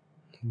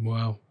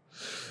 Wow.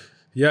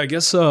 Yeah, I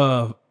guess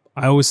I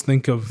always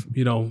think of,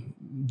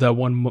 that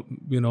one,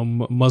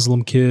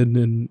 Muslim kid,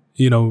 and,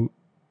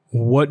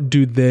 what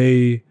do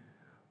they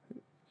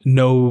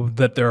know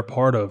that they're a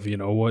part of?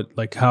 What,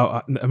 like,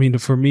 how, I mean,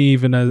 for me,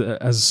 even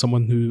as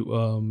someone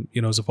who,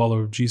 is a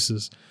follower of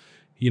Jesus,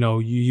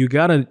 you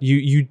gotta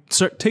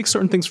take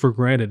certain things for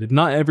granted.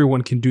 Not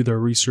everyone can do their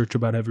research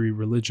about every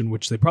religion,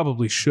 which they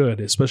probably should,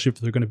 especially if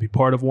they're going to be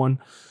part of one.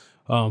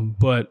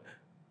 But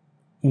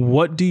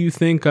what do you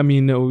think? I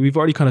mean, we've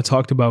already kind of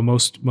talked about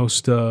most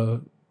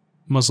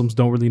Muslims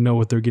don't really know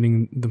what they're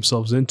getting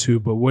themselves into.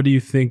 But what do you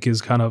think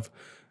is kind of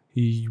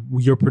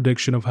your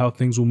prediction of how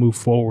things will move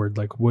forward?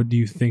 Like, what do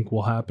you think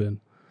will happen?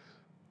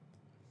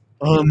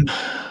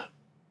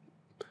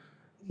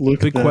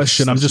 Big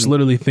question. I'm just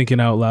literally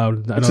thinking out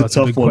loud. I know that's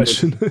a big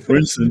question. For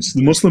instance,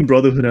 the Muslim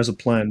Brotherhood has a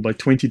plan by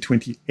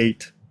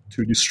 2028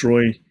 to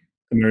destroy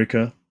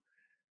America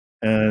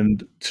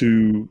and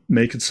to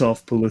make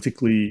itself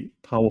politically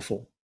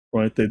powerful.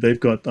 Right? They have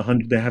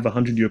a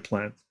 100-year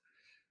plan,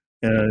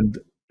 and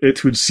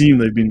it would seem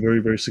they've been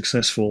very, very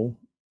successful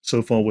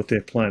so far with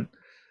their plan.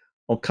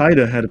 Al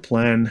Qaeda had a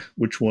plan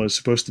which was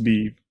supposed to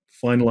be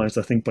finalized,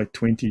 I think, by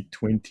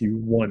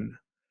 2021,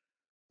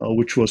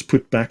 which was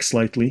put back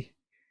slightly.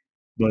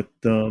 But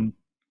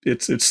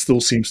it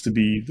still seems to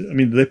be, I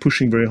mean, they're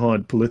pushing very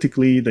hard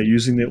politically. They're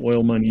using their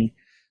oil money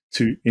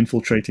to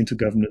infiltrate into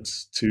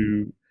governance,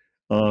 to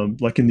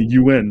like in the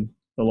UN,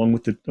 along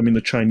with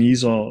the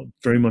Chinese are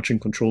very much in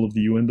control of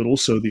the UN, but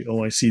also the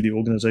OIC, the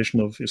Organization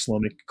of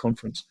Islamic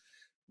Conference.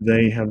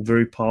 They have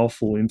very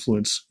powerful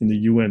influence in the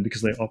UN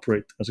because they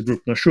operate as a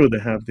group. Now, sure, they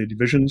have their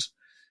divisions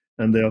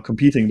and they are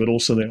competing, but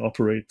also they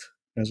operate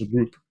as a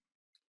group.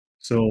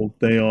 So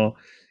they are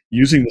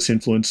using this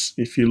influence.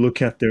 If you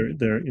look at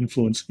their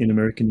influence in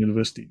American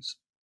universities,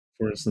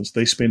 for instance,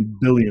 they spend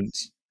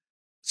billions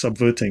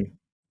subverting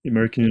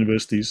American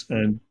universities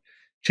and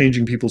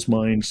changing people's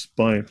minds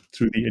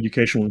through the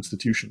educational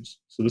institutions.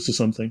 So this is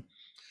something.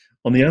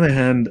 On the other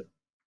hand,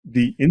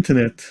 the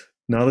internet,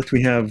 now that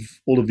we have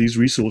all of these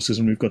resources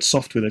and we've got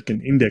software that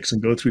can index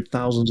and go through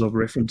thousands of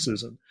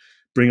references and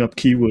bring up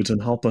keywords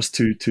and help us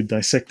to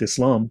dissect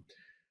Islam,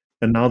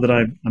 and now that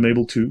I'm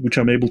able to, which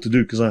I'm able to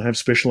do because I have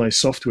specialized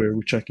software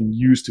which I can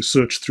use to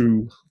search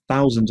through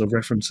thousands of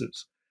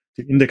references,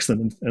 to index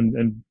them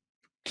and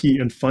key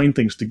and find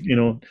things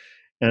to,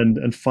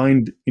 and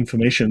find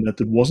information that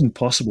wasn't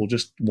possible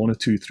just 1 or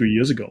 2, 3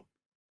 years ago,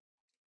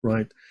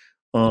 right?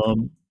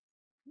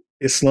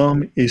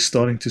 Islam is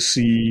starting to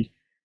see,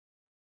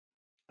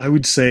 I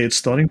would say it's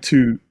starting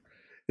to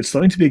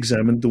be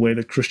examined the way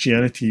that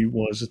Christianity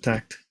was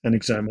attacked and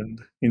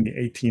examined in the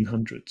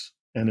 1800s,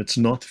 and it's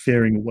not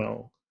faring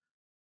well.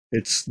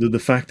 It's the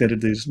fact that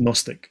it is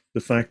Gnostic,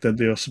 the fact that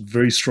there are some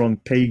very strong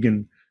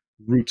pagan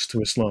roots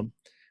to Islam,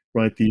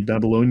 right? The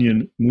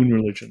Babylonian moon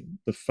religion,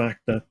 the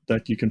fact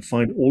that you can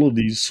find all of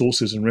these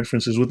sources and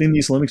references within the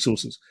Islamic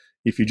sources.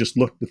 If you just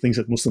look, the things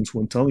that Muslims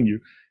weren't telling you,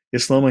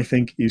 Islam, I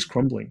think, is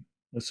crumbling.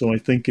 So I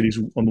think it is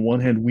on the one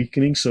hand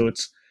weakening. So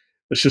it's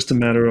just a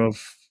matter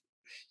of,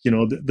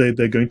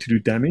 they're going to do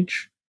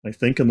damage, I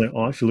think, and they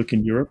are. If you look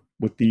in Europe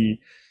with the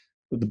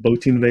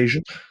boat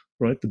invasion,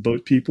 right, the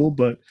boat people,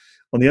 but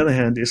on the other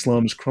hand,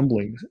 Islam is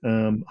crumbling.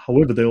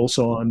 However, they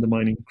also are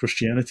undermining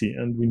Christianity,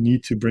 and we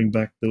need to bring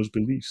back those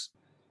beliefs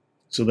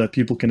so that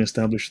people can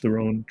establish their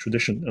own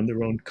tradition and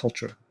their own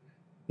culture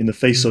in the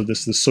face of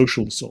this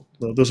social assault.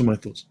 Those are my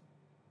thoughts.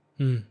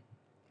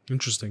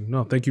 Interesting.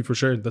 No, thank you for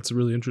sharing. That's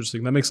really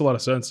interesting. That makes a lot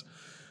of sense.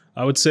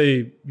 I would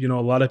say, a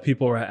lot of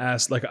people are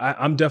asked, like,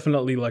 I'm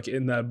definitely like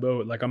in that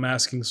boat. Like, I'm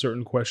asking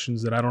certain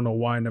questions that I don't know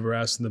why I never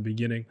asked in the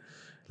beginning.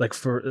 Like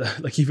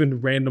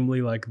even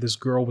randomly, like this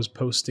girl was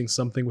posting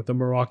something with a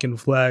Moroccan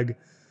flag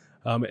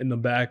in the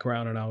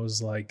background. And I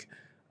was like,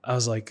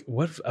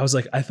 what?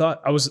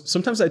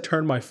 Sometimes I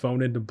turn my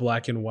phone into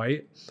black and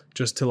white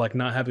just to like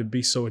not have it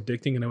be so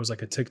addicting. And it was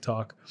like a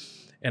TikTok.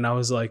 And I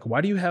was like, why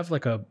do you have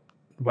like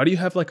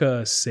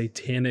a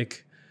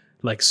satanic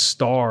like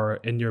star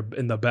in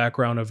the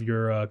background of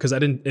your, cause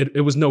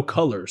it was no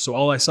color. So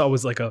all I saw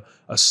was like a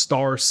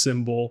star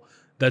symbol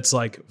that's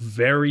like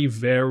very,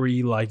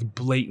 very like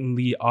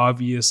blatantly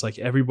obvious. Like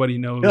everybody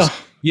knows.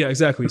 Yeah,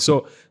 exactly.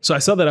 So I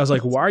saw that. I was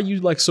like, why are you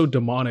like so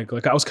demonic?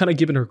 Like I was kind of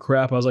giving her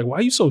crap. I was like, why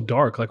are you so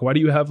dark? Like, why do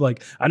you have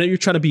like, I know you're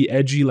trying to be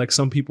edgy. Like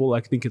some people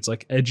like think it's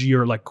like edgy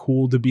or like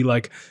cool to be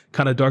like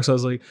kind of dark. So I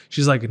was like,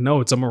 she's like, no,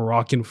 it's a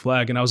Moroccan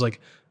flag. And I was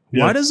like,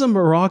 why does a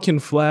Moroccan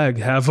flag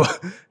have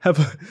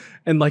a,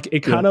 and like it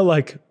kind of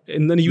like,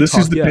 and then this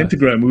is the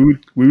pentagram.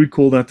 We would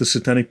call that the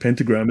satanic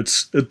pentagram.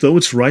 Though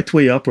it's right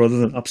way up rather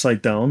than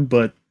upside down,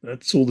 but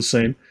that's all the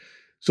same.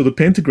 So the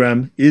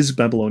pentagram is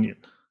Babylonian,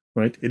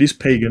 right? It is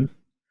pagan.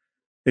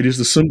 It is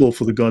the symbol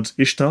for the gods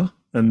Ishtar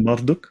and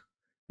Marduk,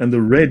 and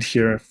the red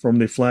here from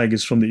the flag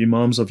is from the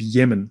imams of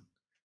Yemen.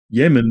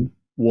 Yemen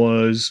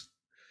was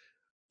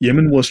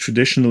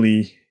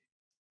traditionally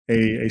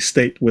a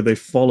state where they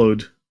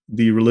followed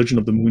the religion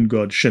of the moon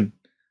god Shin,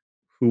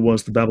 who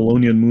was the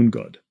Babylonian moon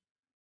god,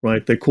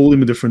 right? They called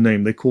him a different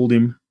name. They called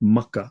him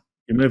Makkah.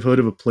 You may have heard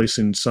of a place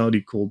in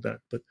Saudi called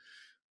that,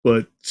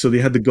 but so they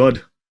had the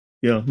god,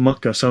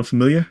 Makkah. Sound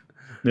familiar?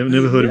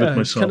 Never heard of it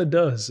myself. It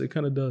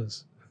kind of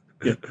does.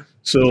 Yeah.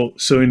 So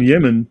in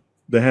Yemen,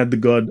 they had the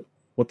god,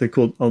 what they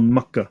called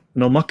Al-Makkah.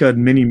 And Al-Makkah had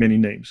many, many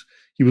names.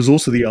 He was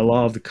also the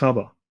Allah of the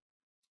Kaaba,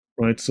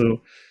 right?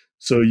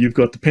 So you've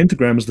got the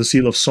pentagram as the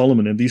seal of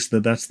Solomon, and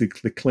that's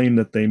the claim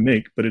that they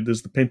make, but it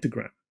is the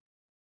pentagram.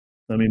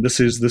 I mean, this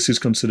is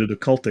considered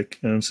occultic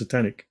and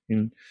satanic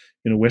in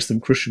a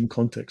Western Christian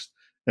context.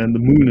 And the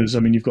moon is, I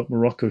mean, you've got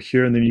Morocco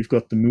here, and then you've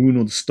got the moon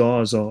or the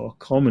stars are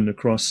common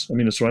across, I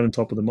mean, it's right on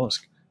top of the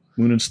mosque,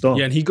 moon and star.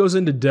 Yeah, and he goes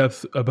into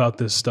depth about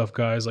this stuff,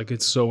 guys. Like,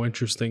 it's so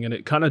interesting, and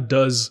it kind of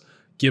does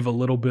give a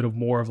little bit of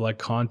more of like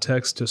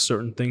context to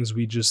certain things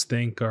we just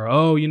think are,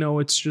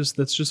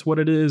 that's just what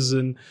it is.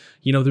 And,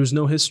 there's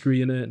no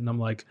history in it. And I'm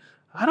like,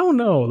 I don't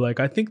know. Like,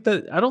 I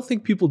don't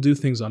think people do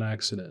things on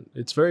accident.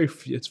 It's very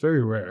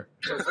rare.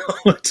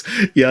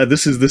 Yeah,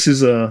 this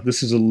is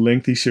a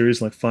lengthy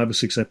series, like 5 or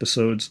 6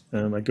 episodes.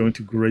 And I go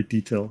into great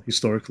detail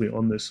historically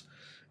on this.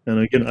 And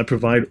again, I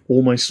provide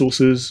all my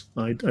sources.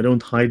 I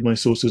don't hide my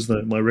sources.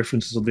 My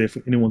references are there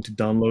for anyone to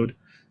download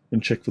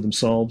and check for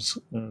themselves.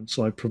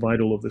 So I provide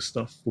all of this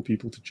stuff for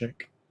people to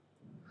check.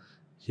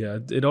 Yeah,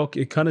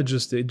 it kind of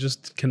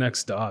just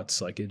connects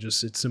dots. Like it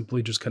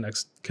simply just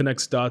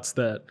connects dots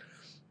that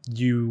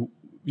you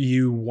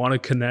you want to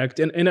connect.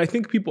 And I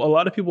think a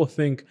lot of people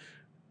think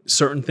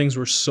certain things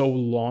were so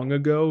long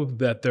ago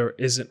that there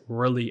isn't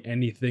really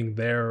anything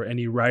there,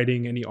 any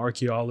writing, any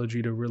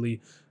archaeology to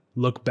really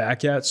look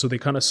back at. So they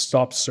kind of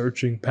stop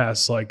searching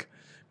past like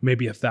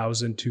maybe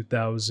 1,000,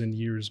 2,000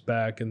 years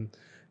back. And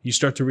you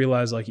start to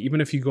realize, like,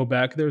 even if you go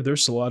back there,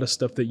 there's a lot of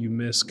stuff that you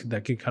miss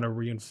that can kind of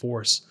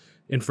reinforce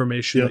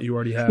information that you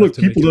already have. Look,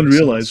 people don't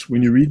realize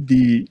when you read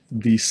the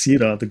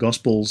Sirah, the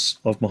Gospels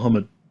of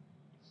Muhammad,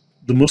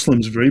 the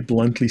Muslims very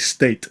bluntly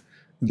state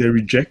they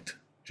reject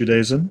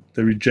Judaism,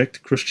 they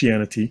reject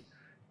Christianity.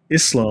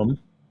 Islam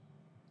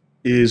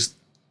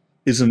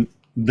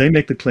they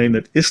make the claim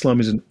that Islam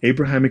is an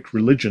Abrahamic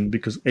religion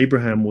because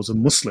Abraham was a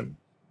Muslim,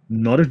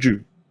 not a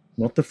Jew,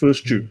 not the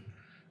first Jew.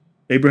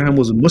 Abraham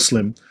was a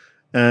Muslim,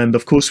 and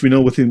of course we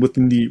know within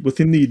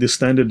the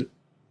standard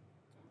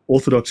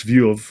Orthodox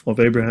view of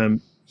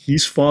Abraham,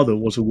 his father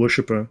was a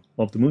worshipper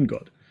of the moon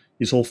god.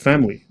 His whole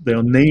family, they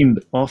are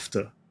named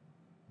after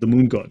the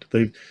moon god.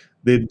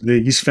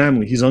 His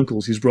family, his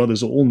uncles, his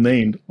brothers are all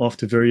named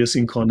after various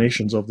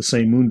incarnations of the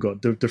same moon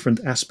god, the different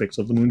aspects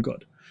of the moon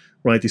god.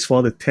 Right? His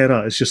father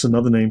Terah is just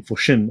another name for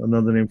Shin,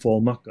 another name for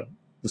Al-Makkah,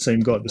 the same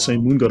god, the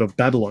same moon god of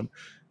Babylon.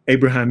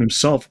 Abraham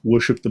himself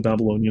worshipped the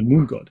Babylonian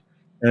moon god.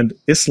 And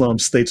Islam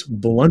states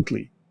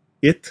bluntly,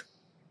 it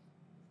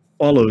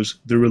follows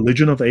the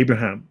religion of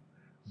Abraham.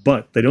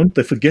 But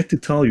they forget to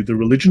tell you the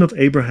religion of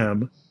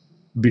Abraham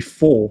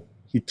before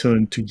he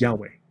turned to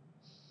Yahweh.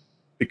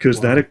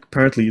 Because that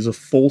apparently is a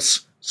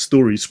false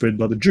story spread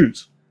by the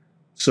Jews.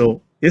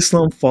 So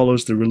Islam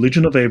follows the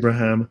religion of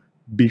Abraham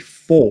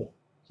before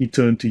he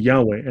turned to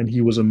Yahweh, and he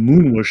was a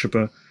moon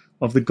worshipper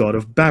of the god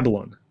of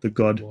Babylon, the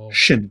god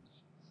Shin.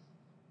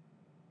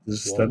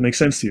 Does that make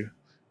sense to you?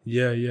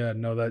 Yeah.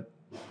 No,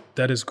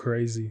 that is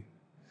crazy.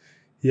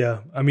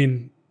 Yeah, I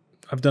mean,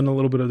 I've done a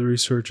little bit of the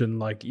research, and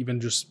like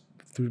even just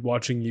through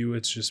watching you,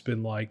 it's just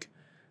been like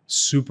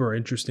super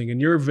interesting.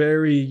 And you're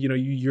very,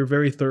 you're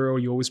very thorough.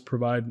 You always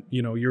provide,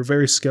 you're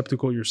very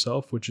skeptical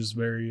yourself, which is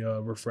very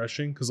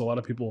refreshing, because a lot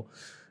of people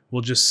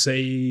will just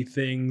say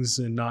things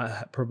and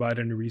not provide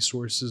any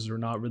resources or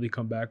not really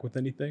come back with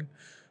anything.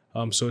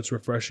 So it's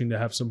refreshing to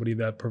have somebody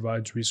that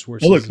provides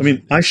resources. Well, look, I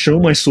mean, I show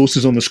my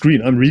sources on the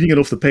screen. I'm reading it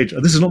off the page.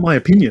 This is not my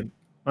opinion.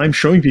 I'm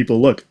showing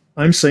people, look,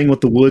 I'm saying what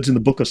the words in the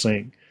book are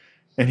saying.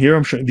 And here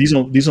I'm showing, these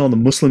are the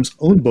Muslims'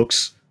 own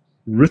books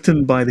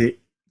written by the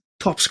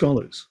top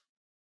scholars.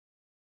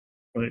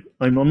 Right?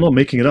 I'm not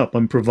making it up.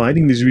 I'm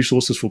providing these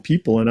resources for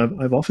people,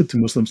 and I've offered to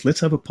Muslims, let's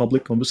have a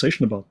public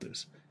conversation about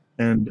this.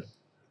 And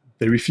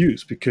they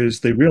refuse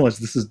because they realize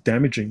this is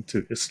damaging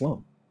to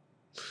Islam.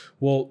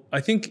 Well, I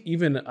think we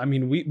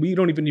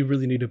don't even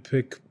really need to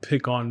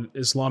pick on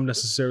Islam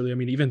necessarily. I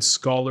mean, even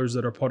scholars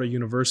that are part of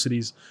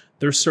universities,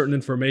 there's certain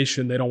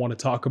information they don't want to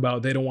talk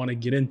about, they don't want to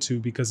get into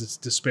because it's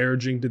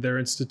disparaging to their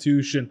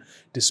institution,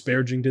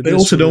 disparaging to. They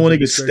also don't want to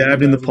get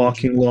stabbed in the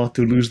parking lot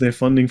to lose their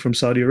funding from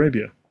Saudi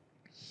Arabia.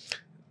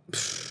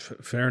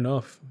 Fair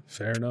enough.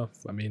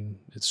 I mean,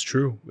 it's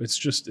true. It's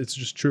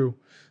just true.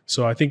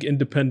 So I think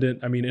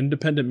independent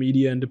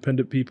media,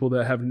 independent people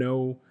that have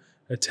no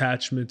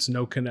attachments,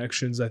 no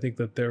connections, I think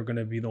that they're going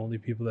to be the only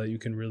people that you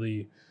can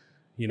really,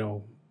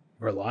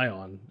 rely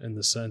on in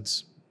the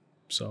sense.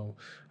 So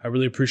I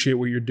really appreciate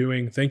what you're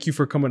doing. Thank you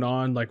for coming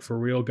on, like, for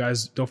real,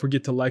 guys. Don't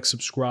forget to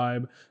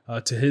subscribe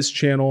to his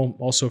channel.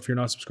 Also, if you're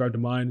not subscribed to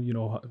mine,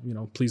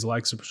 please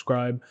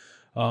subscribe.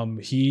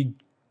 He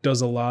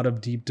does a lot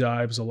of deep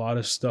dives, a lot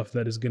of stuff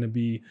that is going to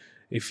be,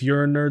 if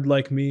you're a nerd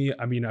like me,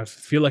 I mean, I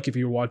feel like if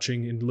you're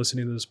watching and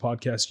listening to this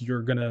podcast,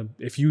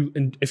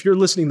 if you're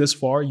listening this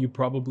far, you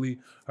probably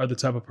are the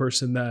type of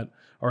person that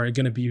are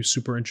going to be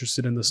super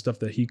interested in the stuff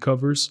that he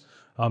covers.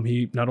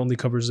 He not only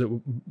covers it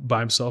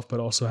by himself, but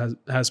also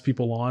has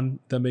people on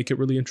that make it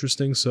really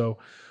interesting. So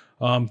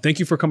thank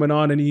you for coming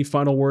on. Any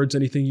final words,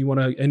 anything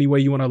any way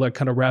you want to like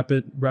kind of wrap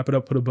it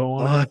up, put a bow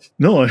on it?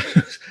 No,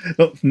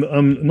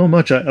 not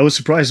much. I was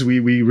surprised. We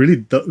really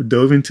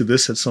dove into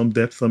this at some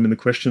depth. I mean, the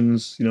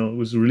questions, it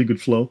was a really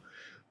good flow.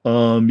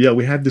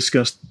 We had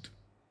discussed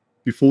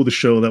before the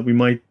show that we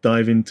might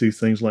dive into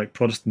things like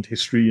Protestant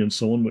history and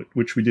so on,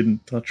 which we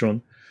didn't touch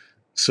on.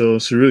 So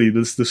really,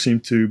 this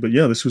seemed to, but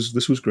yeah, this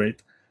was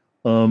great.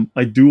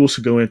 I do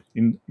also go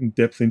in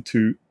depth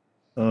into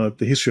the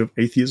history of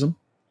atheism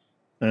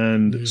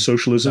and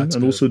socialism,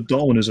 and also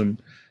Darwinism.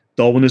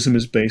 Darwinism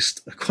is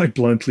based quite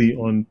bluntly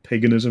on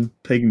paganism,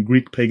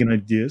 Greek pagan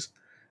ideas.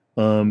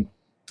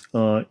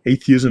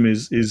 Atheism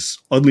is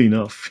oddly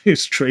enough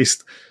is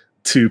traced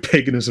to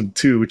paganism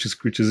too, which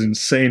is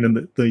insane.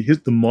 And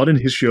the modern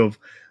history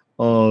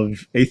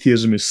of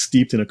atheism is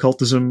steeped in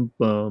occultism,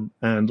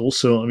 and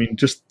also, I mean,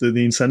 just the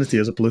insanity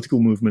as a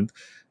political movement.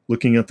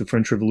 Looking at the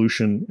French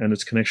Revolution and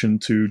its connection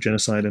to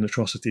genocide and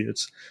atrocity.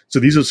 So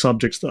these are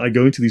subjects that I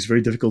go into, these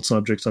very difficult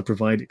subjects. I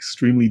provide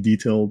extremely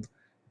detailed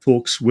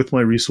talks with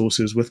my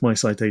resources, with my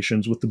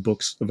citations, with the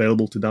books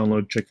available to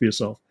download, check for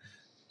yourself.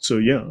 So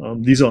yeah,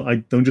 I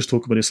don't just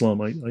talk about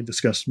Islam. I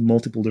discuss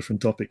multiple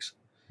different topics.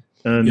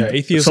 And Yeah, at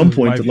atheism some is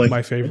point, like,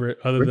 my favorite.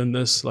 Other than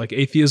this, like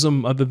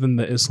atheism, other than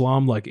the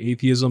Islam, like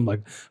atheism,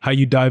 like how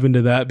you dive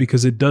into that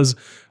because it does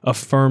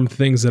affirm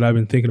things that I've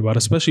been thinking about,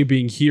 especially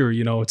being here.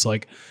 You know, it's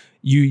like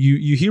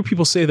you hear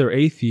people say they're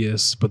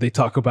atheists, but they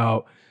talk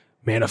about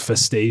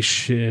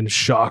manifestation,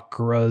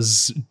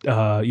 chakras,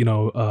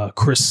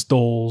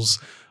 crystals.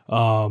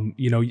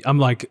 I'm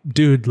like,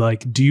 dude,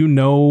 like, do you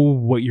know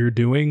what you're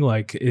doing?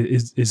 Like,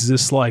 is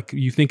this like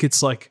you think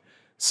it's like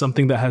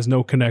something that has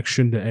no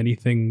connection to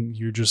anything?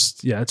 You're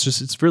just,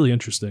 it's really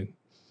interesting.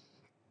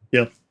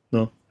 Yeah,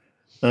 no.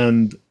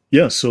 And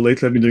yeah, so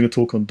lately I've been doing a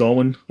talk on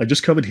Darwin. I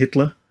just covered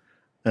Hitler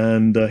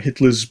and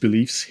Hitler's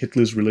beliefs,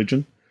 Hitler's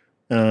religion,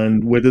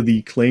 and whether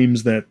the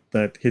claims that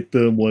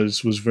Hitler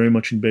was very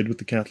much in bed with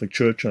the Catholic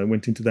Church. I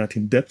went into that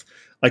in depth.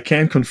 I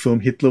can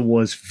confirm Hitler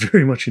was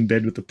very much in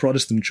bed with the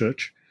Protestant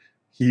Church.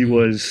 He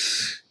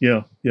was,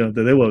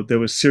 they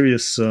were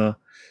serious.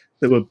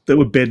 They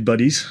were bed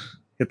buddies,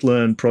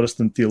 Hitler and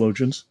Protestant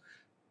theologians,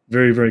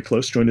 very very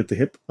close, joined at the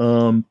hip.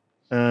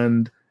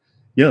 And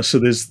yeah, so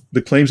there's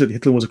the claims that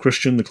Hitler was a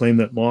Christian, the claim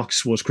that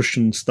Marx was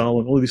Christian,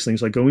 Stalin, all of these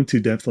things. I go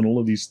into depth on all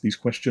of these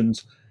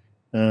questions.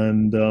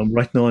 And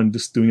right now I'm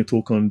just doing a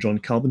talk on John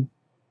Calvin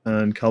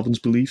and Calvin's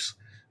beliefs,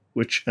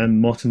 and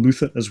Martin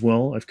Luther as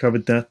well. I've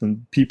covered that,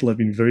 and people have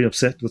been very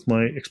upset with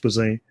my expose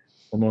on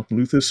Martin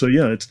Luther. So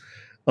yeah, it's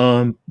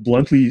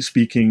bluntly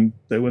speaking,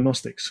 they were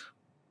Gnostics.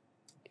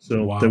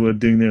 So Wow. they were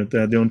doing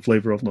their own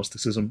flavor of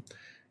Gnosticism.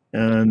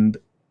 And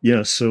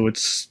yeah, so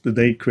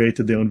they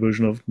created their own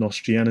version of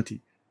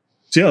Gnostianity.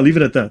 So yeah, I'll leave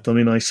it at that. I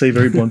mean, I say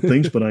very blunt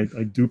things, but I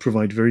do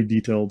provide very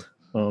detailed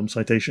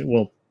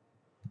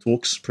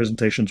talks,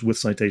 presentations with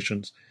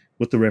citations,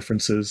 with the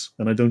references,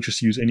 and I don't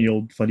just use any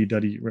old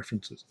fuddy-duddy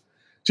references.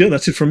 So yeah,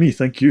 that's it from me.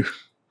 Thank you.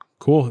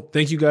 Cool.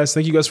 Thank you guys.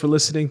 Thank you guys for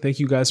listening. Thank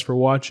you guys for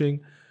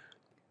watching.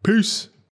 Peace.